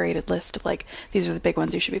kind of curated list of like, these are the big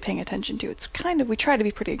ones you should be paying attention to. It's kind of, we try to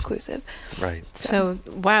be pretty inclusive. Right. So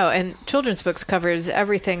wow, and children's books covers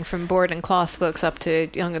everything from board and cloth books up to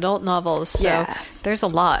young adult novels. So there's a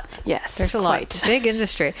lot. Yes, there's a lot. Big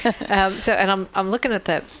industry. And I'm looking at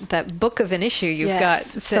that book of an issue you've got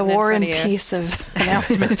sitting the War in and front of you. Peace of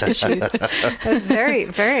announcements issues. That's very,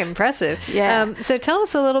 very impressive. Yeah. So tell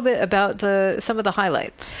us a little bit about some of the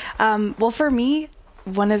highlights. Well, for me,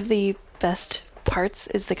 one of the best parts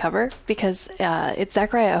is the cover because it's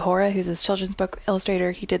Zachariah Ahura, who's this children's book illustrator.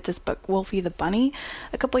 He did this book Wolfie the Bunny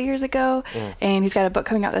a couple years ago, and he's got a book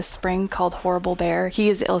coming out this spring called Horrible Bear. He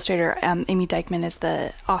is the illustrator. Amy Dykman is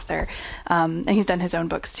the author, and he's done his own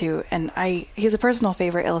books too. And he's a personal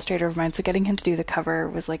favorite illustrator of mine, so getting him to do the cover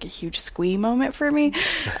was like a huge squee moment for me.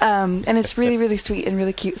 And it's really, really sweet and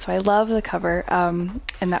really cute. So I love the cover, and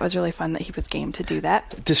that was really fun that he was game to do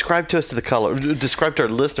that. Describe to us the color. Describe to our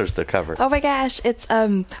listeners the cover. Oh my gosh. It's I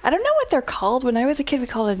don't know what they're called. When I was a kid, we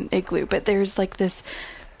called it an igloo, but there's like this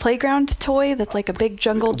playground toy that's like a big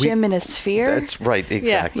jungle gym in a sphere. That's right,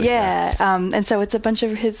 exactly. Yeah. And so it's a bunch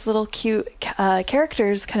of his little cute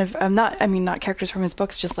characters, kind of not characters from his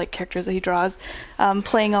books, just like characters that he draws,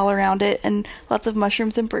 playing all around it, and lots of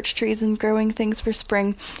mushrooms and birch trees and growing things for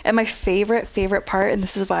spring. And my favorite part, and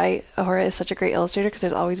this is why Ahura is such a great illustrator, because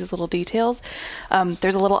there's always these little details.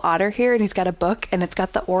 There's a little otter here, and he's got a book, and it's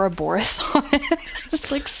got the Ouroboros on it.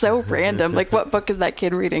 It's like so random. Like, what book is that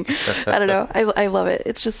kid reading? I don't know. I love it.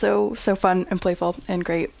 It's just so fun and playful and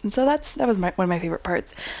great. And so that was one of my favorite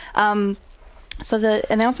parts. So the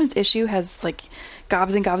announcements issue has like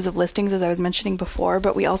gobs and gobs of listings, as I was mentioning before,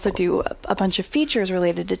 but we also do a bunch of features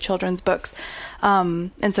related to children's books.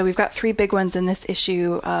 And so we've got 3 big ones in this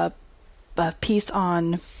issue. A piece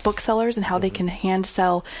on booksellers and how they can hand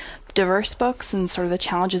sell diverse books and sort of the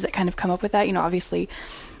challenges that kind of come up with that. You know, obviously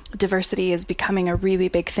diversity is becoming a really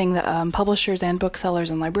big thing that publishers and booksellers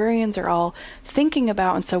and librarians are all thinking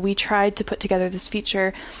about. And so we tried to put together this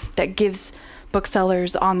feature that gives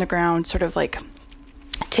booksellers on the ground sort of like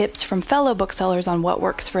tips from fellow booksellers on what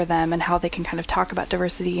works for them and how they can kind of talk about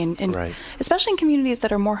diversity and right. Especially in communities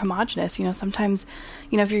that are more homogenous. You know, sometimes,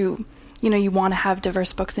 you know, if you want to have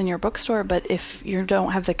diverse books in your bookstore, but if you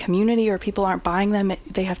don't have the community or people aren't buying them,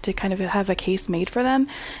 they have to kind of have a case made for them.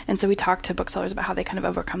 And so we talk to booksellers about how they kind of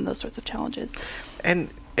overcome those sorts of challenges. And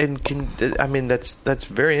that's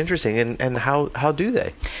very interesting. And how do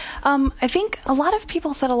they? I think a lot of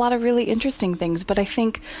people said a lot of really interesting things, but I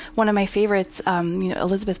think one of my favorites,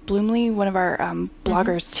 Elizabeth Bloomley, one of our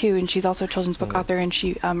bloggers too, and she's also a children's book author, and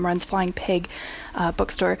she runs Flying Pig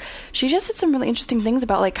bookstore. She just said some really interesting things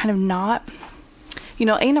about like kind of not,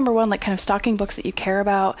 number one, like kind of stocking books that you care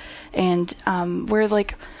about, and where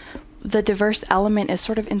like the diverse element is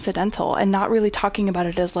sort of incidental and not really talking about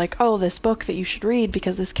it as like, oh, this book that you should read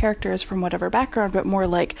because this character is from whatever background, but more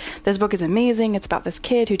like this book is amazing. It's about this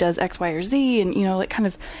kid who does X, Y, or Z, and, like kind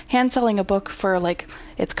of hand selling a book for like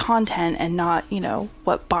its content and not,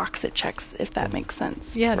 what box it checks, if that makes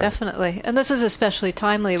sense. Yeah, right. Definitely. And this is especially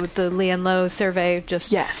timely with the Leanne Lowe survey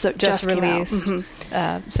just released.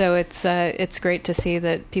 Mm-hmm. So it's great to see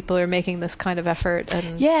that people are making this kind of effort.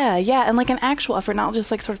 And yeah, and like an actual effort, not just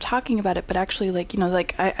like sort of talking talking about it, but actually, like, you know,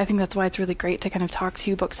 like I think that's why it's really great to kind of talk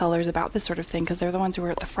to booksellers about this sort of thing, because they're the ones who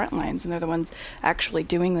are at the front lines, and they're the ones actually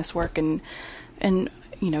doing this work, and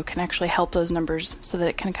you know, can actually help those numbers so that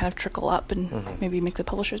it can kind of trickle up and maybe make the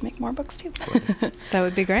publishers make more books too. That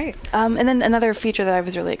would be great. And then another feature that I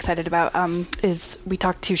was really excited about is we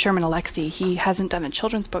talked to Sherman Alexie. He hasn't done a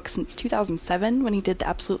children's book since 2007 when he did The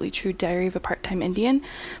Absolutely True Diary of a Part-Time Indian,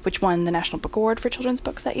 which won the National Book Award for children's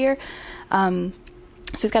books that year.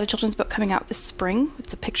 So he's got a children's book coming out this spring.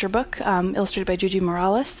 It's a picture book illustrated by Juji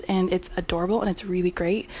Morales, and it's adorable and it's really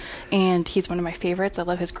great. And he's one of my favorites. I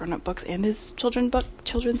love his grown-up books and his children's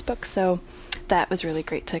books. So that was really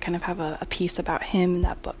great to kind of have a piece about him in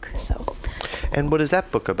that book. So. And what is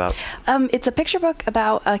that book about? It's a picture book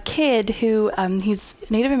about a kid who he's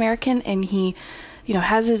Native American, and he, you know,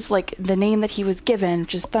 has his, like, the name that he was given,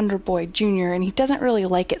 which is Thunderboy Jr., and he doesn't really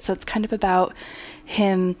like it. So it's kind of about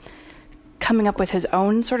him coming up with his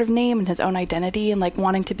own sort of name and his own identity, and like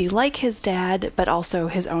wanting to be like his dad, but also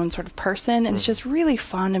his own sort of person. And it's just really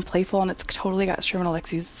fun and playful, and it's totally got Sherman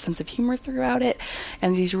Alexie's sense of humor throughout it,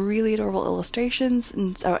 and these really adorable illustrations.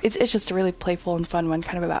 And so it's just a really playful and fun one,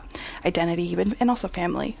 kind of about identity and also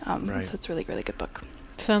family. So it's a really, really good book.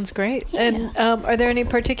 Sounds great. Yeah. And are there any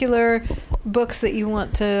particular books that you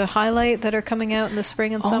want to highlight that are coming out in the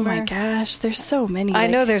spring and summer? Oh my gosh, there's so many. I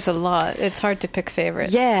know there's a lot. It's hard to pick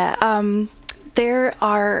favorites. Yeah. There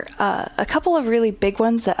are a couple of really big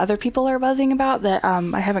ones that other people are buzzing about that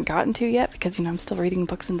I haven't gotten to yet, because, you know, I'm still reading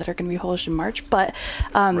books that are going to be published in March. But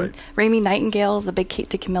Raimi Nightingale's The Big Kate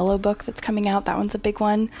DiCamillo book that's coming out, that one's a big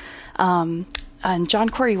one. And John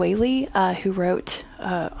Corey Whaley, who wrote,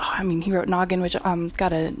 he wrote Noggin, which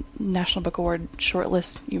got a National Book Award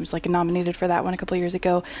shortlist. He was like nominated for that one a couple years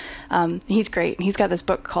ago. He's great. And he's got this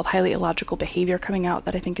book called Highly Illogical Behavior coming out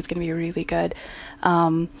that I think is going to be really good.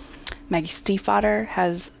 Maggie Stiefvater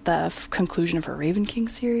has the conclusion of her Raven King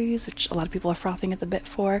series, which a lot of people are frothing at the bit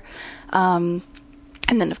for. And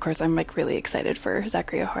then, of course, I'm like really excited for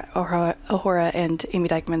Zachary Ohora and Amy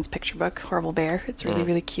Dykman's picture book, Horrible Bear. It's really,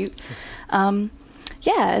 really cute. And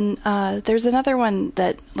there's another one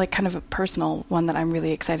that, like, kind of a personal one that I'm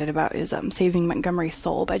really excited about is Saving Montgomery's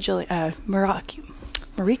Soul by Mariko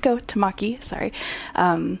Tamaki. Sorry.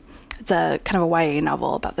 It's a kind of a YA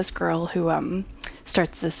novel about this girl who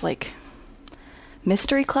starts this, like,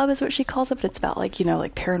 mystery club is what she calls it, but it's about, like, you know,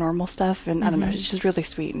 like paranormal stuff, and I don't know, it's just really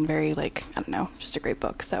sweet and very, like, I don't know, just a great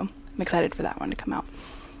book. So I'm excited for that one to come out.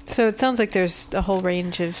 So it sounds like there's a whole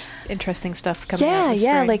range of interesting stuff coming out in the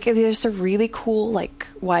spring. spring. Like there's a really cool, like,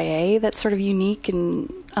 YA that's sort of unique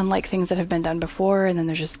and unlike things that have been done before, and then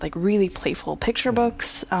there's just, like, really playful picture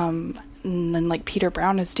books. And then, like, Peter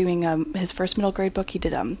Brown is doing his first middle grade book. He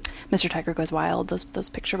did Mr. Tiger Goes Wild, those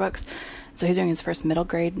picture books. So he's doing his first middle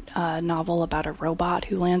grade novel about a robot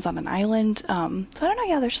who lands on an island. So I don't know.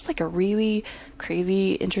 Yeah, there's just, like, a really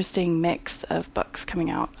crazy, interesting mix of books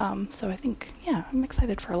coming out. So I think, yeah, I'm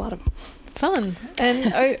excited for a lot of them. Fun.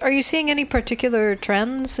 And are you seeing any particular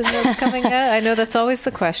trends in what's coming out? I know that's always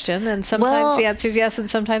the question, and sometimes the answer is yes,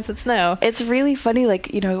 and sometimes it's no. It's really funny.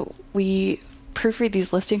 Like, you know, we proofread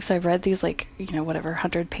these listings, so I've read these, like, you know, whatever,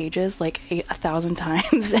 100 pages, like 1,000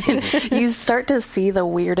 times, and you start to see the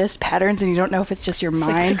weirdest patterns, and you don't know if it's just your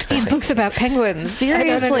mind. Like 16 books about penguins.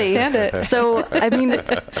 Seriously. I don't understand it. So, I mean,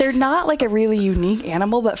 they're not, like, a really unique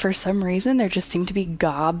animal, but for some reason, there just seem to be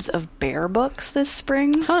gobs of bear books this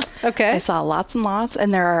spring. Huh, okay. I saw lots and lots,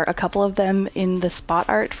 and there are a couple of them in the spot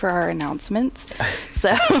art for our announcements.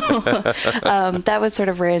 So, that was sort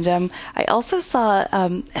of random. I also saw,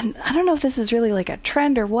 and I don't know if this is really, like, a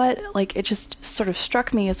trend or what, like, it just sort of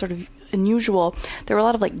struck me as sort of unusual. There were a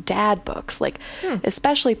lot of, like, dad books, like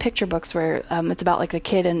especially picture books where it's about, like, the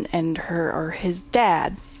kid and her or his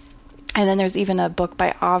dad. And then there's even a book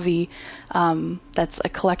by Avi that's a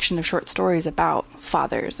collection of short stories about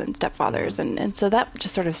fathers and stepfathers, and so that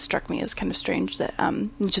just sort of struck me as kind of strange that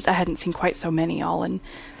I hadn't seen quite so many all in,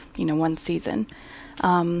 you know, one season.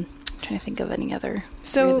 I'm trying to think of any other.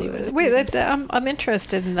 So I'm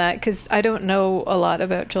interested in that, because I don't know a lot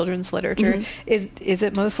about children's literature. Is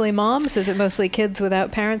it mostly moms? Is it mostly kids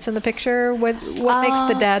without parents in the picture? What makes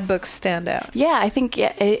the dad books stand out? Yeah, I think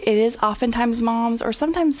it is oftentimes moms, or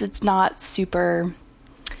sometimes it's not super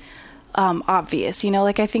obvious. You know,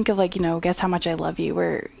 like, I think of, like, you know, Guess How Much I Love You,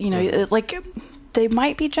 where, you know, like, they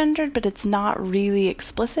might be gendered, but it's not really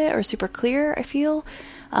explicit or super clear, I feel.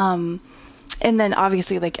 And then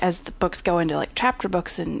obviously, like, as the books go into, like, chapter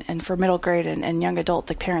books and for middle grade and young adult,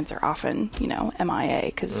 the parents are often, you know, MIA,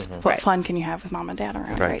 because what fun can you have with mom and dad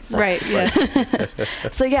around, right? So, yes.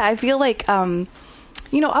 So, yeah, I feel like,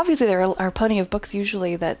 obviously there are plenty of books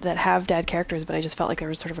usually that have dad characters, but I just felt like there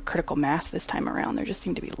was sort of a critical mass this time around. There just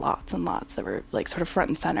seemed to be lots and lots that were like sort of front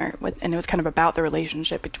and center, and it was kind of about the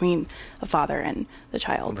relationship between a father and the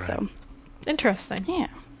child. Right. So interesting. Yeah.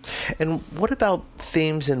 And what about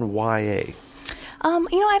themes in YA?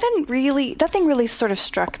 I nothing really sort of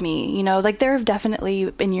struck me, like there have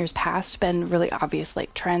definitely in years past been really obvious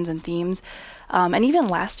like trends and themes. And even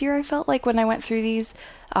last year I felt like when I went through these,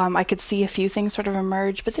 I could see a few things sort of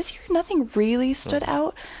emerge, but this year nothing really stood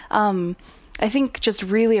out. I think just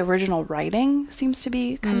really original writing seems to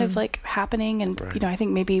be kind of like happening. And, right. I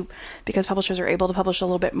think maybe because publishers are able to publish a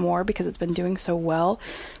little bit more because it's been doing so well,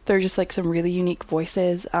 there are just like some really unique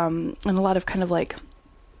voices, and a lot of kind of like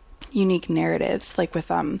unique narratives, like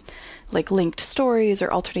with like linked stories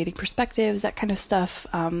or alternating perspectives, that kind of stuff,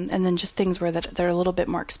 and then just things where they're a little bit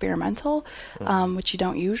more experimental, which you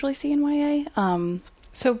don't usually see in YA.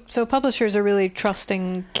 So publishers are really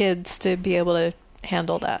trusting kids to be able to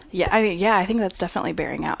handle that. Yeah, I think that's definitely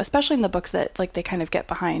bearing out, especially in the books that like they kind of get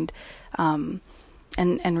behind, and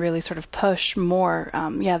really sort of push more.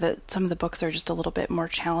 That some of the books are just a little bit more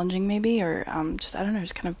challenging, maybe, or just I don't know,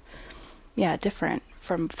 just kind of different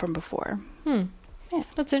from before. Yeah.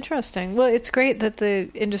 That's interesting. Well, it's great that the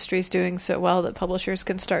industry's doing so well that publishers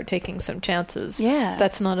can start taking some chances. Yeah.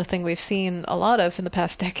 That's not a thing we've seen a lot of in the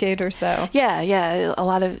past decade or so. Yeah. A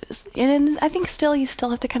lot of, and I think you still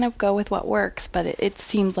have to kind of go with what works, but it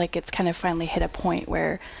seems like it's kind of finally hit a point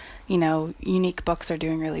where, unique books are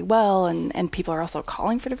doing really well, and people are also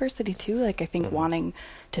calling for diversity too. Like I think wanting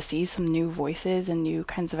to see some new voices and new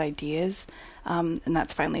kinds of ideas, and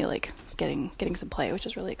that's finally like getting some play, which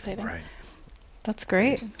is really exciting. Right. That's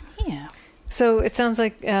great. Yeah. So it sounds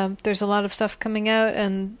like there's a lot of stuff coming out,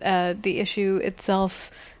 and the issue itself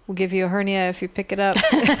will give you a hernia if you pick it up.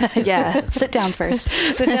 Yeah, sit down first.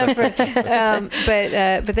 Sit down first.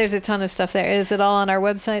 But there's a ton of stuff there. Is it all on our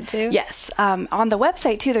website too? Yes. On the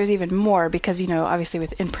website too, there's even more because, obviously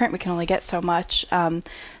in print we can only get so much.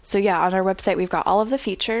 So yeah, on our website we've got all of the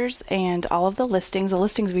features and all of the listings. The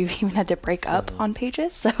listings we've even had to break up on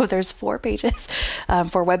pages. So there's 4 pages,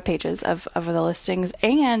 4 web pages of the listings.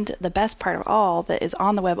 And the best part of all that is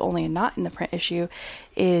on the web only and not in the print issue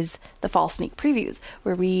is the fall sneak previews,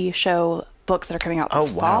 where we show books that are coming out this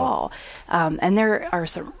fall. And there are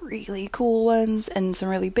some really cool ones and some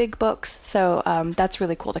really big books. So that's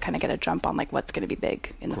really cool to kind of get a jump on like what's going to be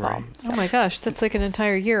big in the fall. So. Oh my gosh, that's like an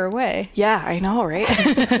entire year away. Yeah, I know, right?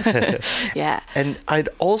 Yeah. And I'd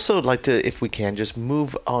also like to, if we can, just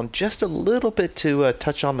move on just a little bit to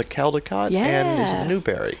touch on the Caldecott and is it the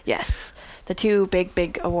Newbery? Yes. The 2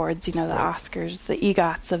 big awards, the Oscars, the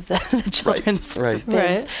EGOTs of the children's biz.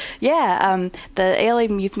 Right. Yeah, the ALA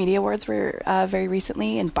Youth Media Awards were very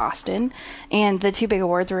recently in Boston, and the 2 big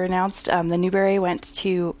awards were announced. The Newbery went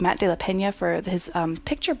to Matt de la Pena for his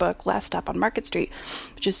picture book, Last Stop on Market Street,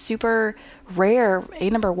 which is super rare,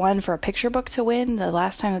 number 1 for a picture book to win. The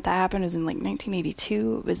last time that happened was in like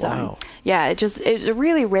 1982. It was it's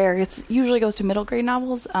really rare. It usually goes to middle grade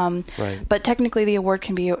novels, but technically the award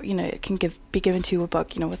can be it can be given to a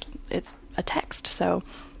book with it's a text. So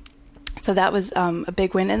that was a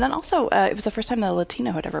big win, and then also it was the first time that a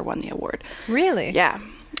Latino had ever won the award. Really? Yeah.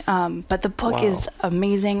 But the book is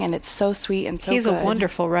amazing, and it's so sweet and so He's good. a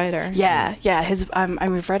wonderful writer. Yeah. His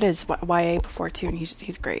we've read his YA before too, and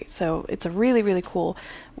he's great. So it's a really, really cool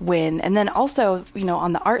win. And then also,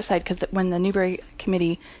 on the art side, because when the Newbery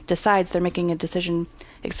Committee decides, they're making a decision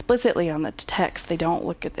explicitly on the text. They don't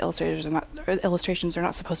look at the illustrations. They're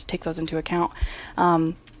not supposed to take those into account.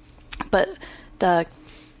 But the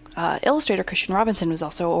illustrator Christian Robinson was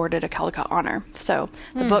also awarded a Caldecott honor. So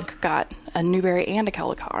the book got a Newbery and a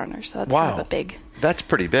Caldecott honor. So that's kind of a big... That's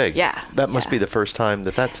pretty big. Yeah. That must be the first time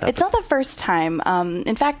that's happened. It's not the first time.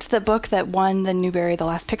 In fact, the book that won the Newbery, the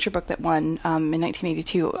last picture book that won in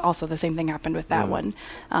 1982, also the same thing happened with that one.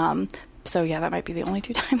 So yeah, that might be the only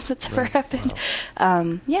 2 times that's ever happened.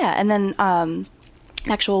 And then...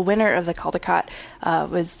 the actual winner of the Caldecott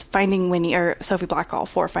was Finding Winnie, or Sophie Blackall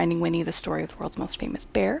for Finding Winnie, the Story of the World's Most Famous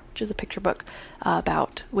Bear, which is a picture book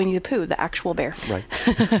about Winnie the Pooh, the actual bear. Right.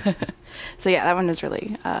 So yeah, that one is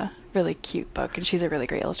really cute book, and she's a really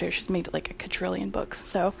great illustrator. She's made like a quadrillion books,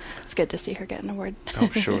 so it's good to see her get an award. Oh,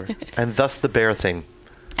 sure. And thus the bear thing.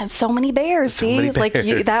 And so many bears, like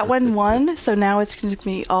that one won, so now it's going to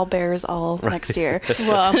be all bears next year.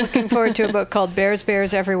 Well, I'm looking forward to a book called Bears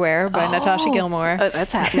Everywhere by Natasha Gilmore.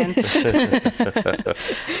 That's happening.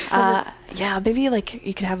 Yeah, maybe like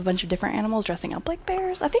you could have a bunch of different animals dressing up like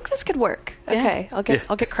bears. I think this could work. Okay, I'll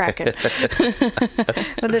get cracking.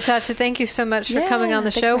 Well, Natasha, thank you so much for coming on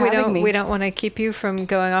the show. For having me. We don't want to keep you from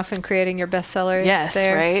going off and creating your bestseller. Yes,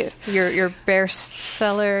 there. right. Your bear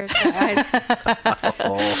seller.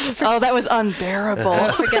 Oh, that was unbearable.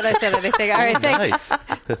 I forget I said anything. All right, Nice.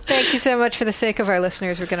 thank you so much. For the sake of our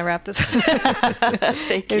listeners, we're going to wrap this up.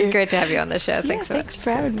 Thank you. It was great to have you on the show. Thanks so much. Thanks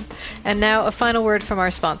for having me. And now a final word from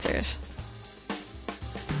our sponsors.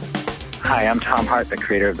 Hi, I'm Tom Hart, the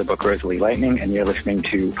creator of the book Rosalie Lightning, and you're listening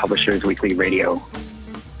to Publishers Weekly Radio.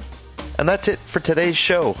 And that's it for today's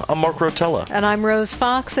show. I'm Mark Rotella. And I'm Rose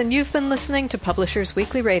Fox, and you've been listening to Publishers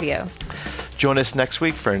Weekly Radio. Join us next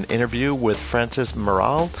week for an interview with Frances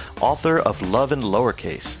Morale, author of Love in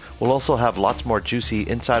Lowercase. We'll also have lots more juicy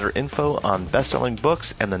insider info on best-selling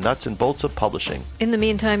books and the nuts and bolts of publishing. In the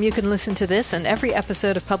meantime, you can listen to this and every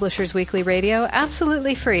episode of Publishers Weekly Radio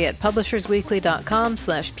absolutely free at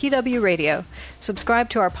publishersweekly.com/pwradio. Subscribe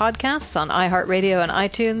to our podcasts on iHeartRadio and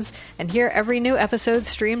iTunes, and hear every new episode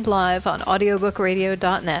streamed live on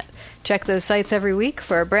audiobookradio.net. Check those sites every week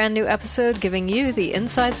for a brand new episode giving you the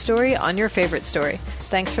inside story on your favorite story.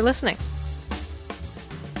 Thanks for listening.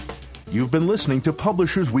 You've been listening to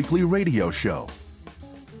Publishers Weekly Radio Show.